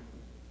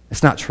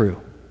it's not true.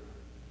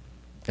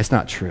 It's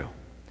not true.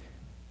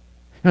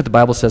 You know what the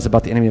Bible says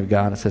about the enemy of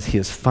God? It says he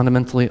is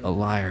fundamentally a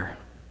liar.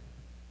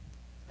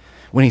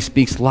 When he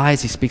speaks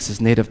lies, he speaks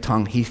his native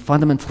tongue. He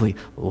fundamentally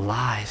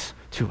lies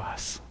to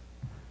us.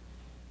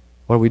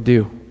 What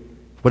do?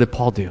 What did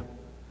Paul do?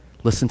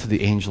 Listen to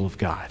the angel of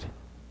God.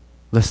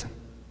 Listen.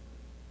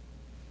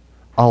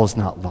 All is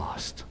not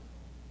lost.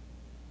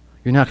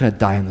 You're not going to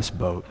die on this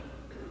boat.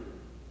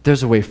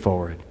 There's a way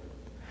forward.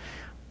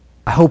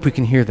 I hope we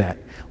can hear that.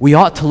 We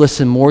ought to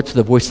listen more to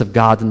the voice of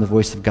God than the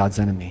voice of God's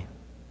enemy.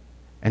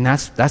 And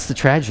that's the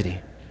tragedy.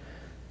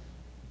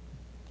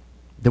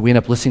 That we end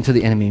up listening to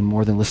the enemy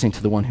more than listening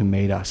to the one who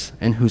made us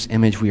and whose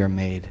image we are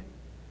made.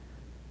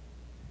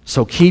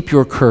 So keep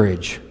your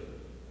courage,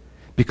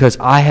 because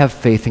I have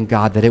faith in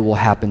God that it will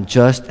happen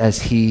just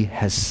as he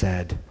has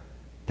said.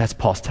 That's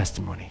Paul's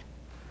testimony.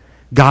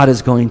 God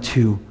is going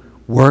to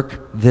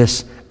work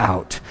this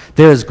out.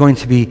 There is going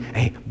to be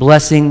a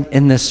blessing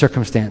in this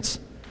circumstance.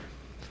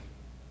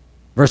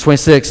 Verse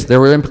 26, there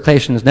were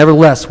implications.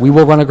 Nevertheless, we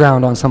will run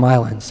aground on some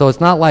island. So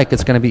it's not like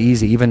it's going to be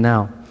easy, even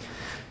now.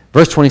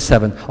 Verse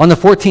 27, on the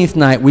 14th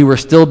night, we were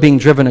still being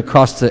driven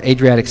across the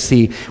Adriatic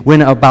Sea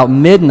when about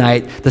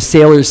midnight, the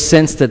sailors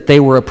sensed that they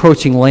were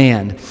approaching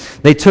land.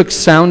 They took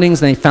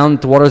soundings and they found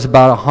that the water was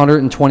about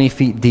 120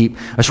 feet deep.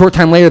 A short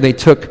time later, they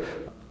took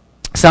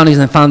soundings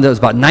and found that it was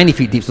about 90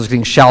 feet deep, so it was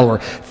getting shallower.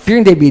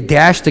 Fearing they'd be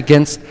dashed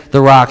against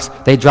the rocks,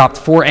 they dropped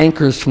 4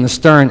 anchors from the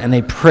stern and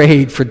they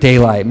prayed for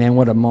daylight. Man,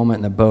 what a moment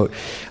in the boat.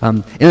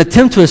 In an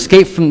attempt to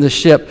escape from the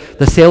ship,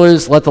 the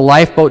sailors let the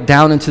lifeboat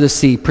down into the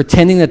sea,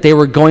 pretending that they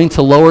were going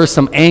to lower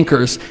some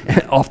anchors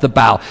off the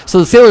bow. So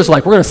the sailors are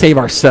like, we're going to save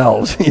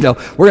ourselves. We're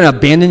going to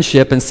abandon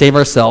ship and save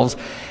ourselves.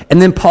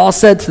 And then Paul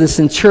said to the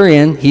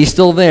centurion, he's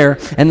still there,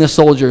 and the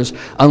soldiers,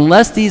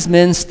 unless these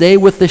men stay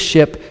with the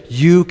ship,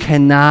 you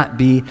cannot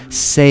be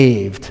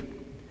saved.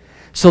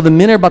 So the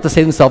men are about to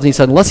save themselves, and he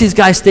said, unless these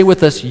guys stay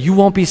with us, you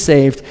won't be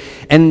saved.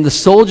 And the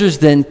soldiers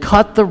then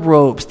cut the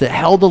ropes that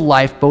held the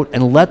lifeboat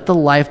and let the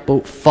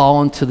lifeboat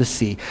fall into the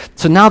sea.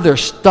 So now they're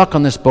stuck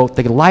on this boat.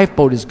 The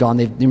lifeboat is gone.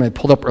 You might have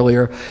pulled up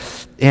earlier.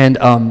 And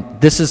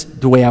this is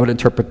the way I would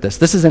interpret this.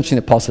 This is interesting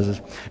that Paul says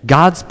this.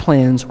 God's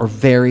plans are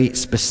very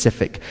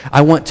specific.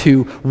 I want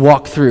to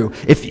walk through.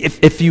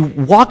 If you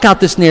walk out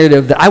this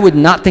narrative that I would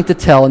not think to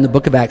tell in the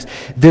book of Acts,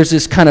 there's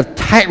this kind of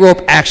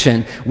tightrope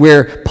action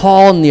where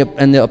Paul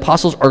and the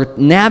apostles are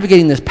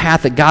navigating this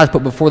path that God's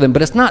put before them,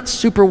 but it's not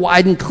super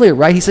wide and clear,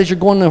 right? He says you're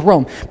going to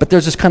Rome, but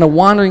there's this kind of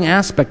wandering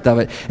aspect of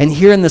it. And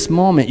here in this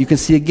moment, you can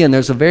see again,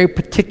 there's a very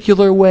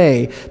particular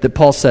way that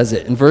Paul says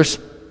it. In verse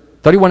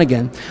 31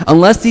 again,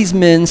 unless these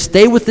men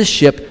stay with the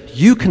ship,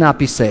 you cannot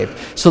be saved.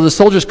 So the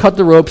soldiers cut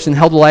the ropes and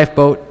held the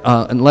lifeboat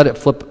and let it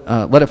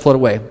float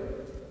away.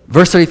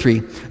 Verse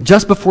 33,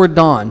 just before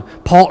dawn,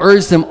 Paul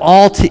urged them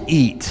all to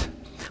eat.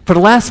 For the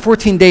last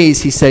 14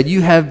 days, he said,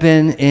 you have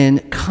been in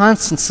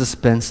constant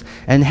suspense,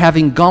 and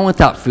having gone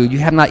without food, you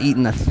have not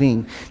eaten a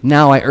thing.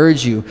 Now I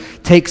urge you,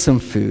 take some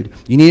food.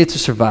 You need it to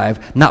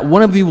survive. Not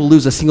one of you will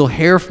lose a single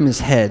hair from his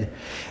head.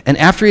 And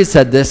after he had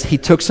said this, he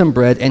took some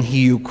bread, and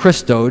he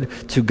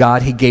Eucharistoed to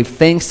God. He gave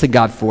thanks to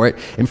God for it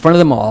in front of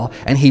them all,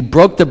 and he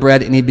broke the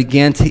bread, and he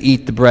began to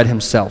eat the bread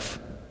himself.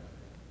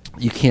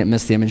 You can't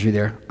miss the imagery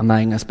there. I'm not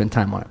even going to spend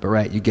time on it, but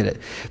right, you get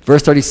it.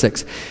 Verse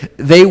 36,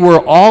 they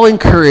were all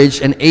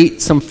encouraged and ate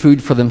some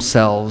food for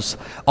themselves.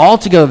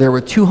 Altogether, there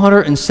were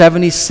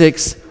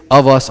 276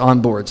 of us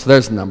on board. So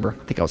there's the number.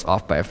 I think I was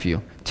off by a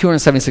few.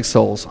 276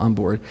 souls on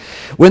board.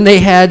 When they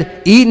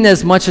had eaten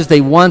as much as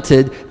they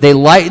wanted, they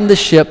lightened the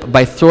ship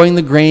by throwing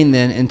the grain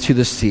then into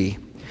the sea.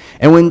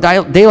 And when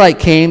daylight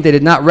came, they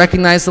did not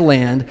recognize the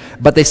land,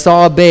 but they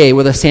saw a bay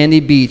with a sandy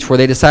beach where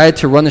they decided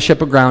to run the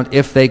ship aground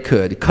if they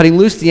could. Cutting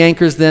loose the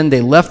anchors then, they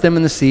left them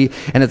in the sea,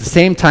 and at the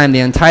same time they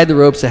untied the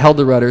ropes that held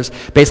the rudders,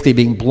 basically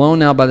being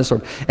blown out by the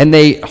storm. And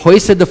they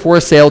hoisted the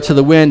foresail to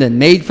the wind and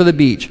made for the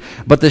beach.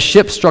 But the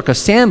ship struck a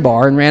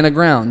sandbar and ran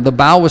aground. The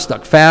bow was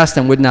stuck fast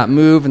and would not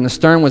move, and the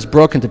stern was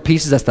broken to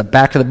pieces. That's the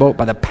back of the boat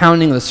by the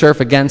pounding of the surf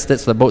against it,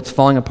 so the boat's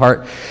falling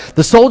apart.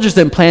 The soldiers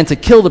then planned to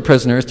kill the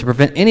prisoners to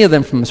prevent any of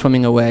them from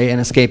swimming away and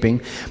escaping,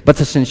 but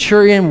the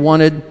centurion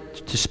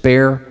wanted to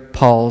spare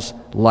Paul's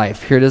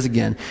life. Here it is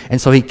again.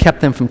 And so he kept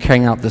them from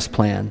carrying out this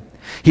plan.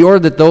 He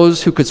ordered that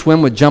those who could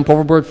swim would jump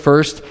overboard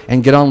first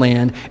and get on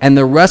land, and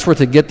the rest were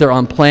to get there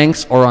on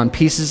planks or on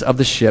pieces of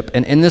the ship.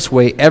 And in this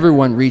way,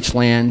 everyone reached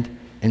land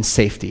in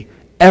safety.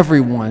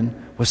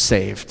 Everyone was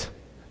saved.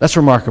 That's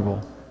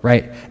remarkable,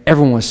 right?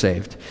 Everyone was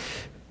saved.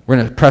 We're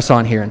going to press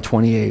on here in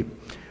 28.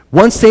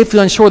 Once safely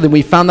on shore, then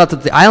we found out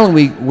that the island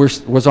we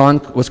was on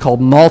was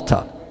called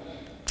Malta.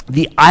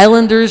 The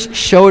islanders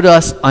showed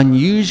us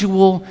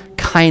unusual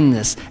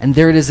kindness. And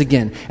there it is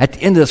again. At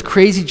the end of this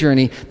crazy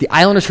journey, the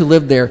islanders who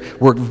lived there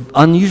were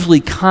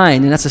unusually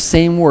kind, and that's the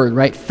same word,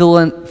 right?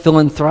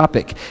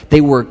 Philanthropic. They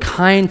were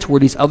kind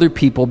toward these other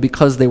people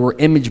because they were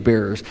image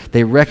bearers.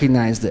 They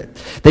recognized it.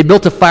 They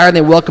built a fire and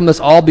they welcomed us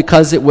all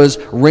because it was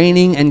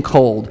raining and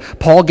cold.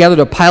 Paul gathered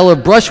a pile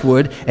of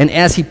brushwood, and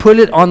as he put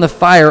it on the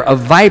fire, a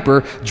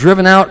viper,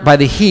 driven out by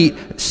the heat,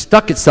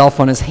 stuck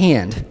itself on his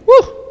hand.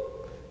 Woo!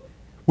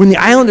 When the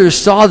islanders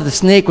saw that the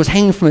snake was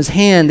hanging from his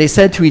hand, they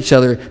said to each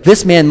other,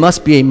 "This man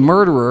must be a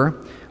murderer,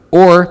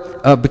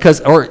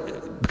 because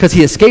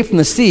he escaped from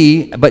the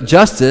sea, but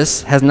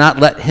justice has not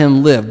let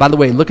him live." By the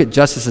way, look at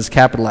justice as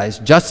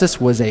capitalized.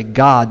 Justice was a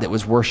god that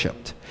was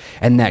worshipped,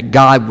 and that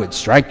god would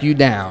strike you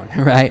down,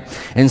 right?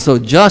 And so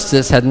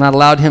justice had not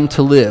allowed him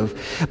to live.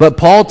 But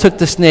Paul shook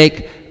the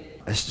snake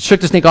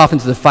off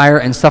into the fire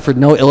and suffered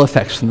no ill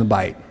effects from the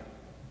bite.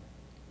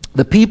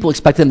 The people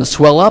expected him to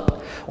swell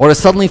up or to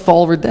suddenly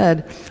fall over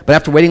dead. But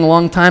after waiting a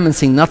long time and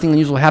seeing nothing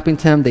unusual happening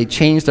to him, they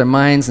changed their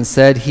minds and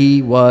said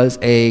he was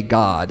a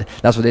god.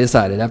 That's what they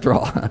decided, after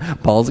all.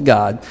 Paul's a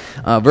god.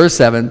 Verse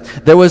 7,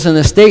 there was an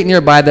estate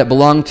nearby that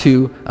belonged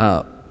to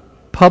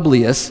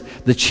Publius,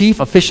 the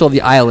chief official of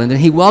the island, and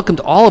he welcomed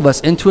all of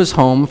us into his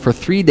home for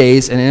 3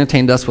 days and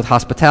entertained us with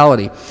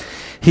hospitality.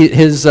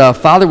 His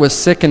father was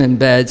sick and in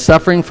bed,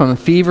 suffering from a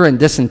fever and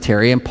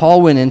dysentery, and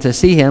Paul went in to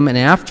see him, and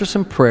after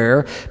some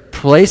prayer,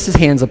 placed his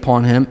hands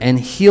upon him and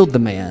healed the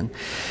man.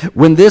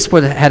 When this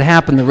had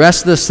happened, the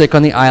rest of the sick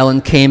on the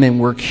island came and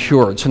were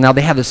cured. So now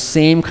they have the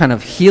same kind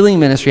of healing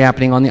ministry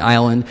happening on the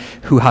island,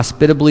 who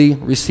hospitably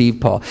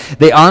received Paul.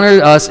 They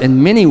honored us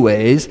in many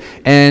ways,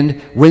 and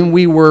when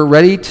we were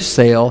ready to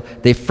sail,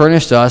 they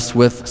furnished us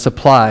with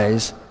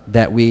supplies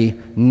that we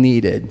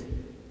needed.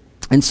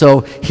 And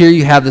so here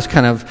you have this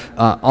kind of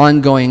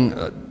ongoing,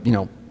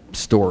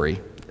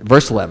 story.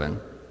 Verse 11.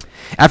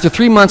 After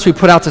 3 months, we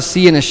put out to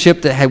sea in a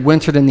ship that had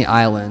wintered in the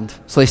island.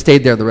 So they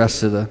stayed there the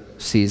rest of the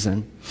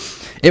season.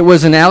 It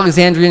was an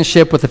Alexandrian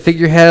ship with the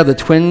figurehead of the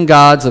twin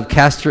gods of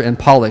Castor and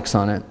Pollux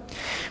on it.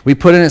 We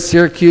put in at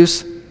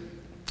Syracuse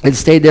and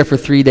stayed there for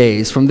 3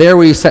 days. From there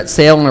we set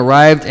sail and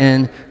arrived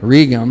in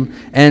Rhegium.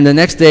 And the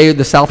next day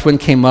the south wind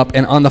came up,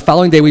 and on the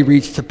following day we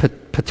reached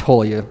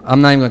Patolia.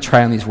 I'm not even going to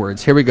try on these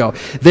words. Here we go.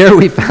 There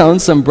we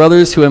found some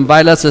brothers who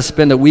invited us to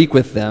spend a week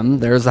with them.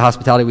 There's the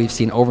hospitality we've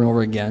seen over and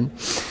over again.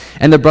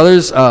 And the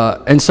brothers,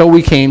 and so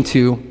we came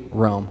to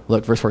Rome.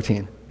 Look, verse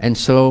 14. And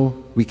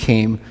so we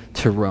came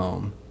to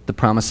Rome. The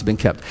promise has been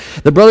kept.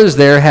 The brothers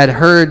there had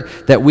heard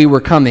that we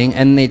were coming,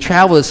 and they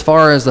traveled as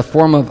far as the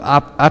Forum of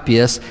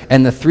Appius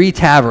and the 3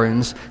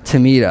 taverns to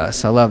meet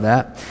us. I love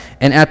that.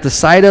 And at the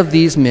sight of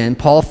these men,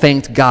 Paul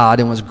thanked God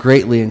and was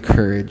greatly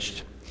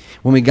encouraged.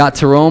 When we got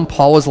to Rome,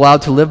 Paul was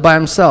allowed to live by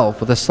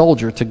himself with a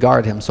soldier to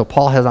guard him. So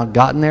Paul has not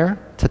gotten there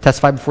to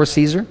testify before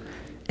Caesar,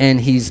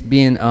 and he's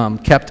being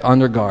kept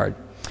under guard.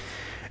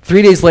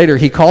 3 days later,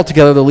 he called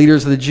together the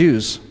leaders of the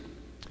Jews.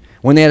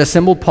 When they had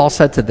assembled, Paul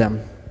said to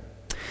them,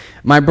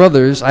 "My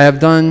brothers, I have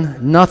done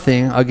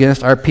nothing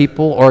against our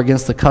people or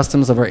against the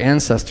customs of our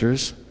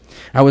ancestors.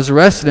 I was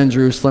arrested in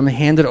Jerusalem and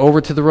handed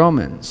over to the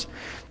Romans.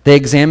 They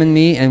examined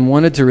me and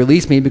wanted to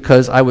release me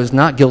because I was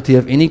not guilty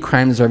of any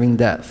crime deserving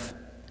death.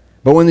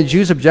 But when the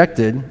Jews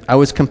objected, I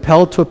was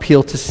compelled to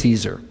appeal to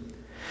Caesar.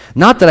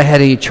 Not that I had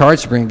any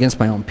charge to bring against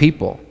my own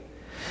people.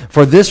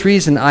 For this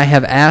reason I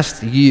have asked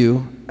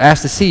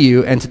to see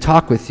you and to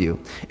talk with you.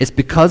 It's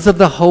because of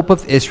the hope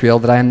of Israel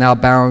that I am now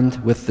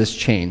bound with this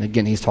chain."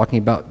 Again, he's talking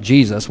about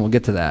Jesus, and we'll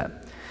get to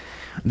that.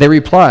 They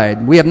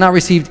replied, "We have not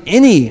received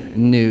any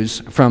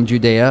news from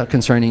Judea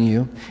concerning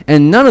you,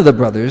 and none of the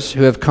brothers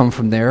who have come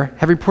from there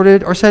have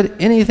reported or said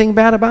anything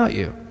bad about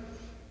you.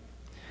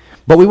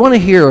 But we want to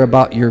hear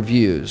about your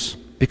views,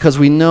 because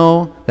we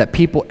know that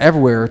people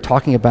everywhere are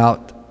talking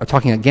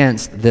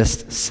against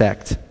this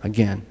sect,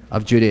 again,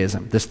 of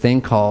Judaism, this thing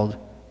called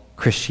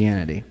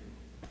Christianity."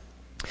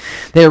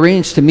 They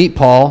arranged to meet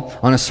Paul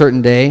on a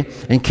certain day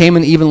and came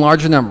in even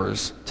larger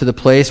numbers to the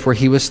place where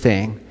he was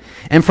staying.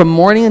 And from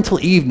morning until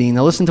evening,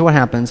 now listen to what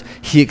happens,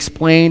 he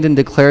explained and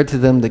declared to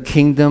them the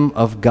kingdom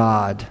of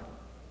God.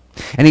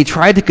 And he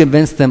tried to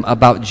convince them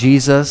about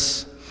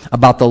Jesus,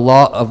 about the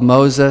law of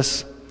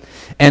Moses,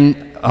 and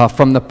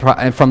from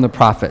the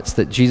prophets,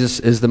 that Jesus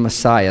is the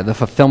Messiah, the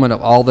fulfillment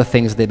of all the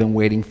things they've been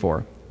waiting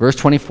for. Verse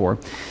 24,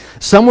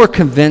 "Some were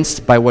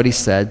convinced by what he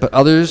said, but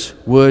others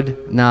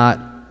would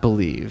not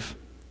believe.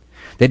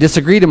 They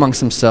disagreed amongst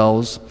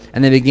themselves,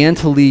 and they began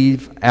to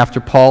leave after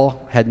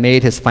Paul had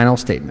made his final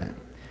statement.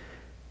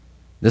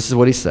 This is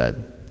what he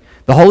said.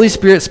 The Holy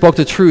Spirit spoke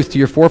the truth to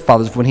your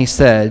forefathers when he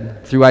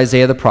said, through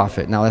Isaiah the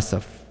prophet," now that's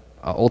an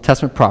Old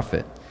Testament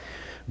prophet,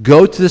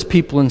 "Go to this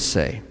people and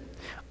say,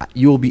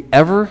 you will be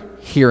ever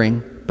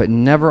hearing, but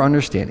never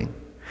understanding.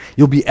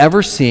 You'll be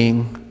ever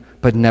seeing,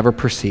 but never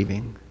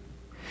perceiving.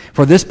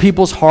 For this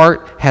people's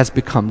heart has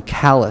become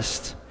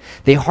calloused.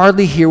 They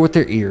hardly hear with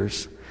their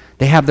ears.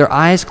 They have their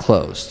eyes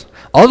closed.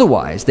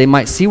 Otherwise, they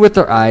might see with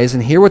their eyes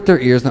and hear with their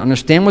ears and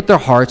understand with their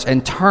hearts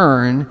and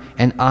turn,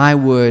 and I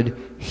would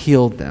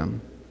heal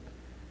them.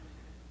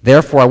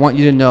 Therefore, I want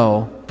you to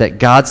know that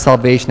God's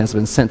salvation has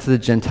been sent to the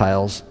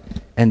Gentiles,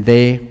 and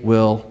they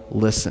will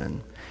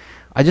listen."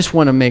 I just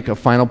want to make a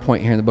final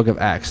point here in the book of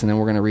Acts, and then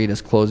we're going to read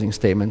his closing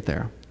statement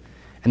there.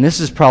 And this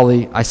is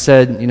probably, I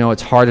said,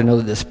 it's hard to know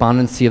the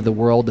despondency of the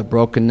world, the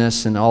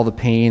brokenness and all the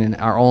pain in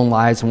our own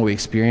lives and what we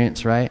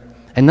experience, right?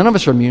 And none of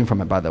us are immune from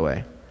it, by the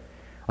way.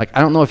 Like,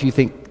 I don't know if you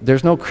think,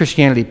 there's no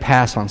Christianity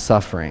pass on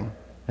suffering.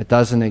 It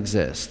doesn't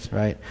exist,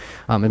 right?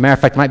 As a matter of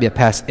fact, it might be a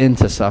pass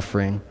into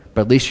suffering,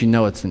 but at least you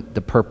know it's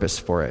the purpose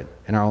for it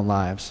in our own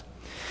lives.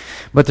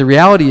 But the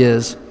reality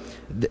is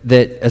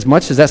that as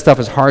much as that stuff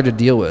is hard to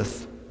deal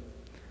with,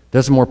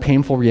 there's a more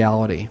painful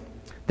reality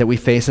that we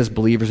face as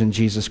believers in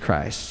Jesus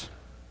Christ.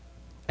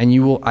 And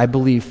you will, I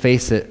believe,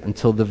 face it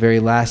until the very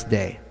last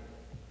day.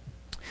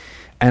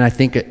 And I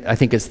think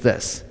it's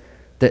this,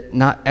 that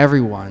not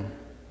everyone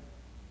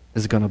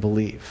is going to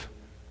believe.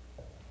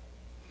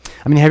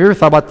 I mean, have you ever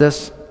thought about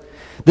this?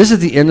 This is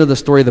the end of the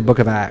story of the book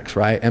of Acts,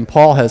 right? And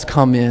Paul has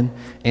come in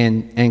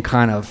and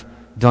kind of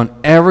done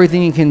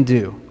everything he can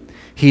do.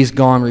 He's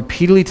gone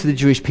repeatedly to the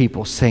Jewish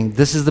people saying,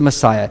 this is the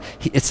Messiah.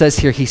 It says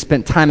here, he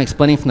spent time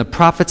explaining from the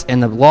prophets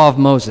and the law of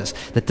Moses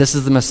that this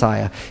is the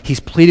Messiah. He's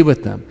pleaded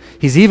with them.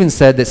 He's even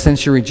said that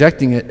since you're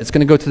rejecting it, it's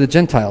going to go to the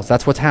Gentiles.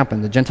 That's what's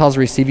happened. The Gentiles are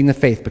receiving the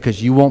faith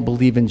because you won't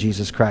believe in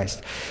Jesus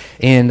Christ.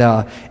 And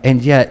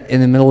yet,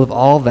 in the middle of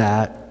all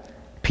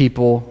that,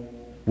 people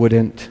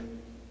wouldn't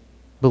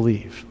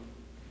believe.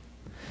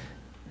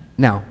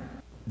 Now,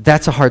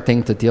 that's a hard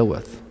thing to deal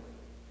with,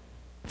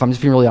 if I'm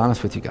just being really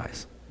honest with you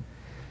guys.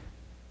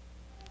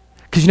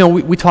 Because,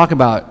 we talk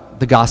about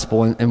the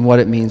gospel and what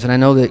it means, and I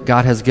know that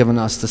God has given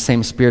us the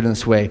same spirit in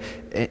this way,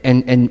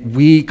 and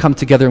we come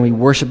together and we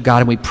worship God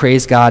and we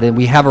praise God, and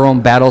we have our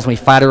own battles, and we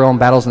fight our own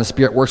battles, and the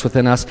Spirit works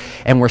within us,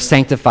 and we're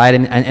sanctified,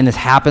 and this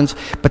happens,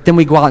 but then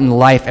we go out in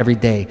life every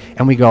day,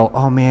 and we go,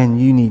 oh man,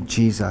 you need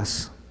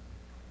Jesus.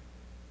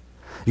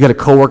 You got a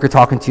coworker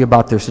talking to you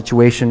about their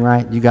situation,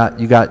 right? You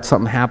got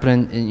something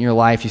happening in your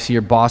life. You see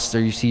your boss, or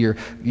you see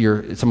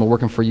your someone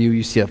working for you.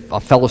 You see a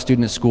fellow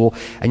student at school,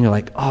 and you're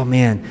like, oh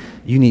man,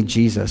 you need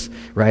Jesus,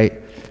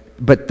 right?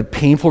 But the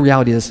painful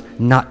reality is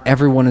not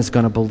everyone is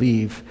going to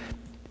believe.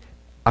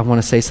 I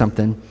want to say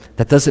something,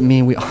 That doesn't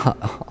mean we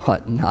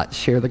ought not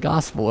share the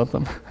gospel with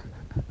them.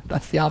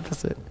 That's the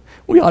opposite.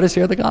 We ought to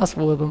share the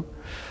gospel with them.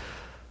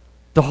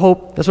 The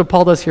hope, that's what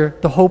Paul does here.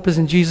 The hope is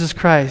in Jesus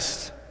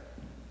Christ.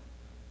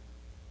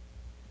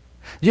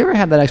 Do you ever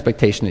have that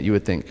expectation that you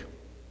would think,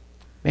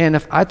 man,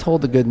 if I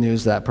told the good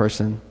news to that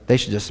person, they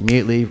should just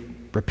immediately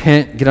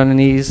repent, get on their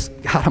knees,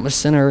 God, I'm a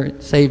sinner,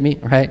 save me,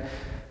 right?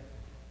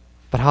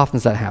 But how often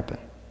does that happen?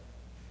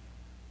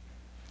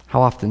 How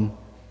often,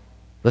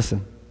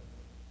 listen,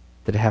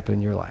 did it happen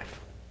in your life?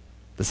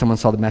 That someone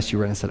saw the mess you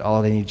were in and said,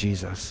 oh, they need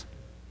Jesus.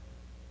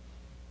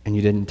 And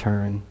you didn't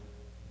turn,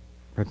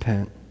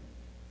 repent,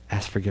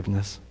 ask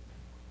forgiveness.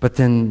 But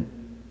then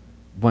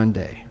one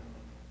day,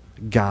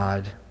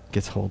 God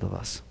gets hold of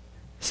us.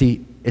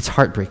 See, it's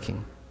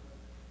heartbreaking.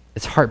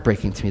 It's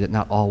heartbreaking to me that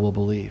not all will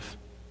believe.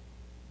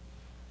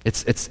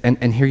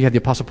 And here you have the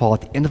Apostle Paul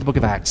at the end of the book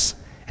of Acts,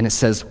 and it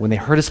says, when they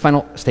heard his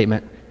final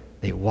statement,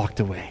 they walked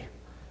away,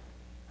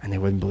 and they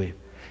wouldn't believe.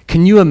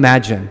 Can you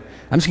imagine,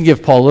 I'm just going to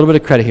give Paul a little bit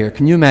of credit here,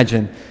 can you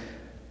imagine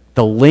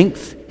the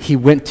length he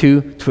went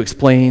to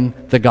explain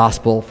the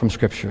gospel from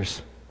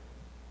Scriptures?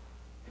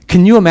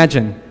 Can you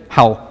imagine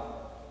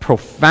how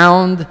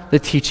profound the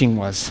teaching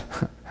was?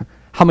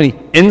 How many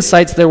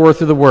insights there were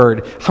through the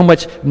Word, how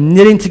much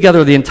knitting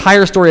together the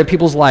entire story of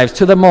people's lives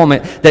to the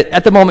moment that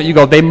at the moment you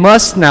go, they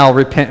must now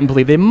repent and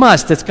believe. They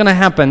must. It's going to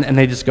happen. And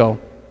they just go.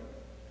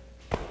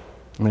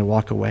 And they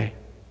walk away.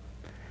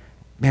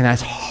 Man,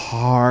 that's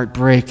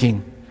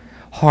heartbreaking.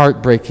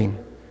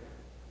 Heartbreaking.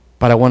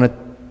 But I want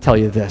to tell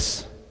you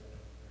this.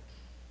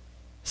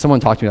 Someone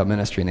talked to me about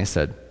ministry and they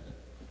said,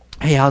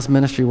 hey, how's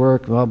ministry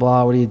work? Blah,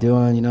 blah, what are you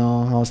doing? You know,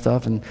 all that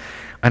stuff. And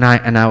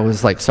I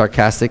was like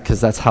sarcastic because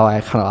that's how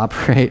I kind of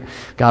operate.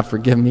 God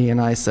forgive me.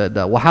 And I said,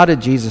 well, how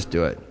did Jesus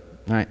do it?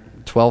 All right,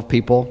 12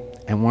 people,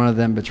 and one of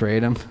them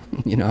betrayed him.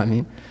 You know what I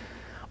mean?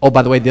 Oh,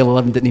 by the way, the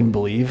 11 didn't even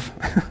believe.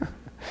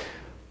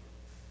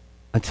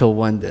 Until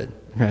one did,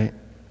 right?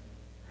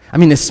 I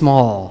mean, it's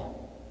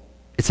small.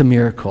 It's a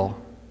miracle.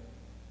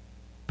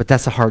 But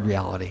that's a hard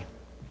reality.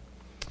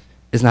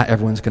 Is not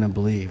everyone's going to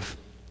believe.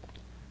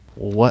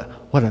 Well,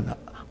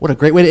 what a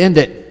great way to end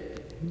it.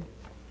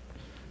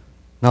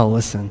 No,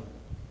 listen.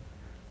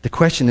 The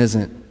question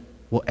isn't,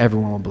 will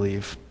everyone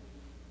believe?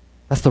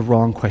 That's the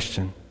wrong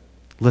question.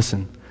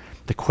 Listen,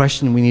 the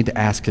question we need to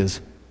ask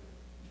is,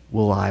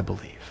 will I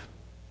believe?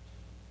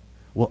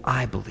 Will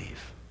I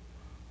believe?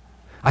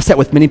 I sat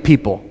with many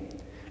people,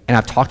 and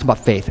I've talked about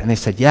faith, and they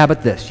said, yeah,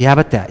 but this, yeah,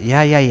 but that,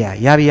 yeah,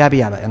 yabba,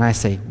 yabba. And I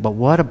say, but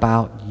what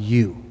about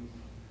you?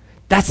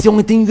 That's the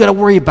only thing you got to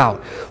worry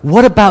about.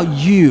 What about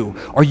you?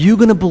 Are you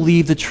going to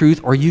believe the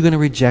truth, or are you going to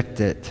reject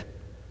it?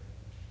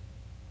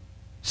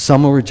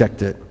 Some will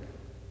reject it.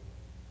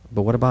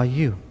 But what about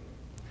you?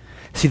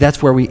 See,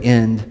 that's where we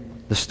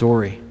end the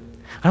story.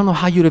 I don't know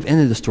how you'd have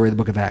ended the story of the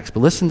book of Acts,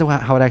 but listen to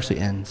how it actually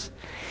ends.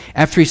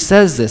 After he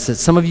says this, that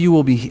some of you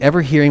will be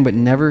ever hearing but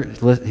never,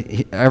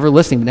 ever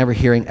listening but never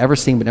hearing, ever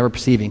seeing but never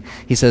perceiving,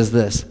 he says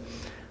this.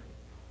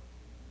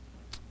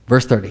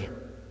 Verse 30.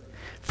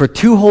 For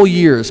 2 whole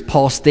years,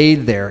 Paul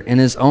stayed there in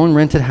his own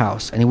rented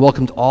house, and he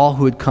welcomed all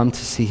who had come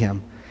to see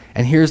him.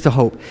 And here's the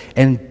hope.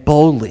 And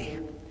boldly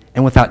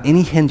and without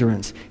any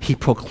hindrance, he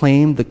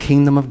proclaimed the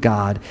kingdom of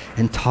God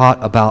and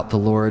taught about the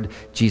Lord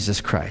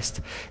Jesus Christ.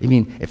 I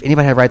mean, if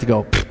anybody had a right to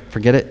go,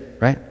 forget it,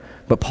 right?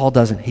 But Paul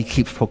doesn't. He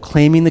keeps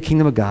proclaiming the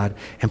kingdom of God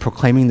and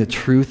proclaiming the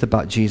truth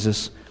about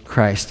Jesus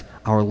Christ,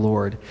 our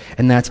Lord.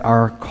 And that's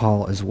our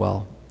call as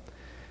well.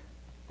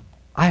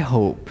 I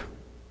hope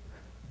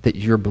that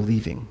you're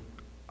believing.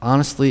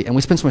 Honestly, and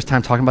we spend so much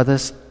time talking about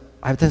this,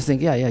 I tend to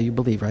think, yeah, you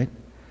believe, right?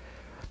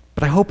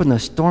 But I hope in the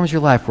storms of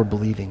your life we're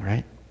believing,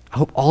 right? I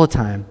hope all the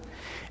time.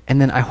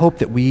 And then I hope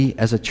that we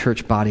as a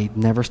church body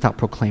never stop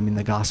proclaiming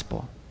the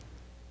gospel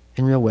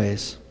in real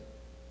ways,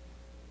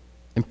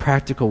 in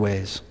practical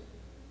ways,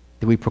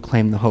 that we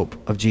proclaim the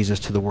hope of Jesus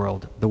to the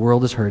world. The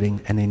world is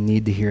hurting and they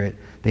need to hear it.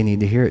 They need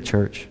to hear it,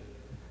 church.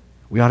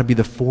 We ought to be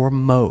the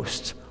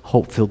foremost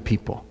hope-filled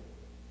people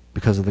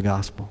because of the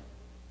gospel.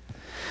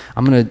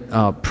 I'm going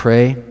to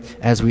pray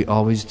as we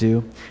always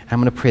do. I'm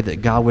going to pray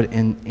that God would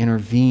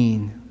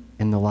intervene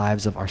in the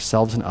lives of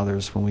ourselves and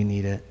others when we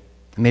need it.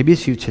 Maybe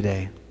it's you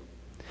today.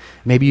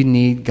 Maybe you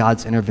need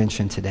God's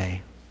intervention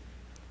today.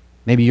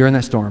 Maybe you're in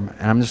that storm,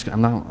 and I'm just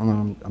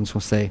going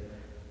to say,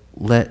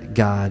 let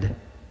God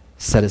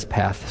set his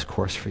path, his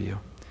course for you.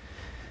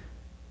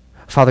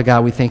 Father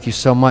God, we thank you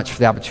so much for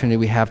the opportunity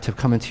we have to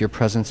come into your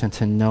presence and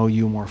to know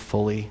you more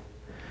fully.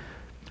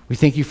 We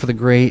thank you for the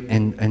great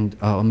and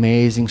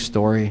amazing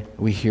story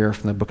we hear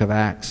from the book of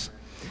Acts.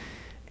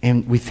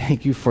 And we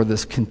thank you for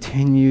this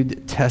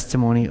continued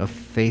testimony of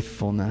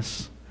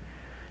faithfulness,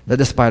 that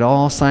despite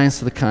all signs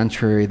to the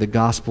contrary, the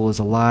gospel is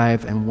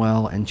alive and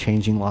well and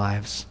changing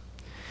lives.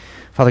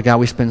 Father God,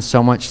 we spend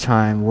so much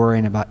time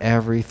worrying about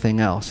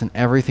everything else and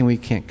everything we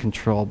can't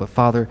control. But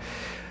Father,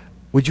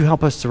 would you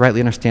help us to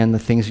rightly understand the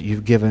things that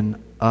you've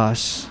given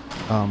us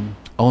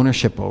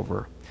ownership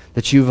over,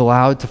 that you've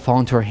allowed to fall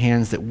into our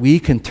hands, that we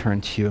can turn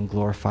to you and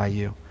glorify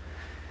you.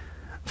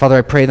 Father,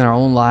 I pray that in our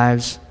own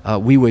lives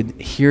we would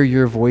hear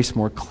your voice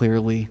more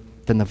clearly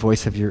than the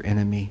voice of your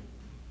enemy.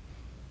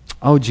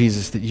 Oh,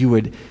 Jesus, that you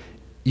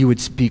would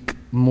speak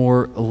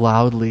more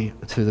loudly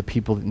to the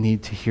people that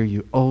need to hear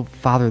you. Oh,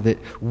 Father, that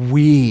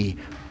we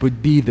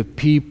would be the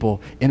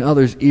people in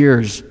others'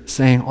 ears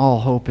saying all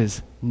hope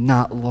is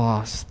not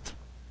lost.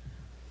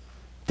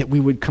 That we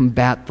would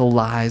combat the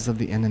lies of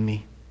the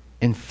enemy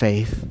in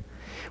faith.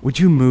 Would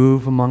you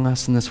move among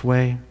us in this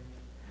way?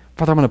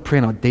 Father, I'm going to pray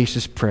an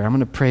audacious prayer. I'm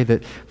going to pray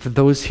that for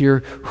those here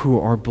who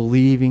are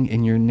believing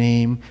in your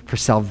name for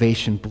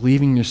salvation,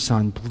 believing in your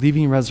Son,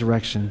 believing in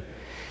resurrection,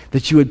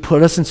 that you would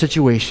put us in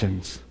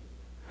situations,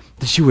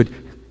 that you would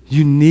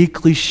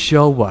uniquely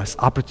show us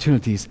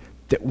opportunities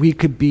that we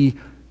could be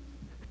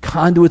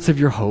conduits of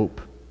your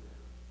hope,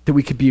 that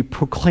we could be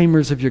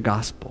proclaimers of your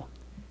gospel.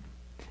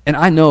 And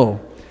I know,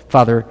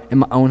 Father, in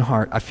my own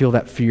heart, I feel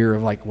that fear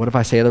of like, what if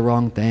I say the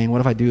wrong thing?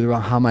 What if I do the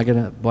wrong? How am I going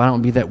to, well, I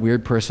don't be that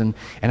weird person.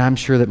 And I'm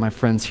sure that my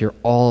friends here,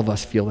 all of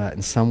us feel that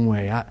in some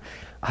way.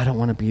 I don't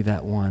want to be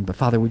that one. But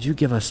Father, would you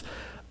give us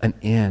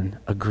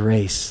a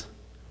grace,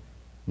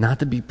 not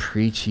to be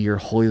preachy or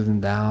holier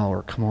than thou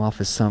or come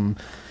off as some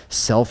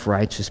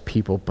self-righteous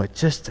people, but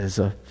just as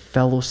a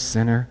fellow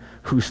sinner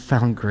who's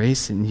found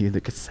grace in you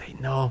that could say,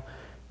 no,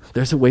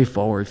 there's a way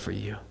forward for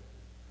you.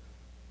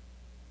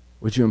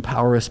 Would you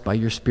empower us by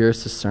your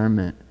Spirit's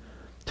discernment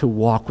to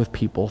walk with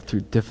people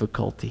through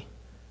difficulty,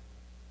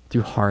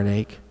 through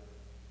heartache,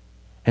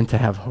 and to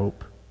have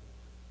hope?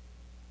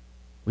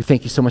 We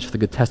thank you so much for the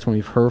good testimony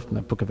we've heard from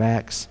the book of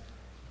Acts.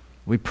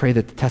 We pray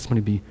that the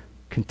testimony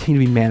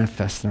continue to be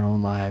manifest in our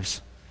own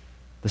lives.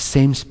 The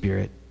same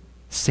Spirit,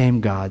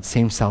 same God,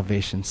 same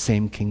salvation,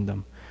 same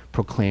kingdom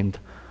proclaimed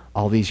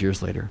all these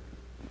years later.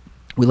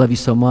 We love you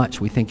so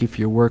much. We thank you for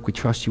your work. We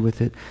trust you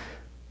with it.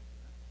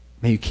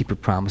 May you keep your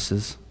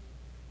promises.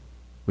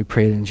 We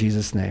pray it in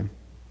Jesus' name.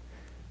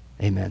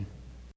 Amen.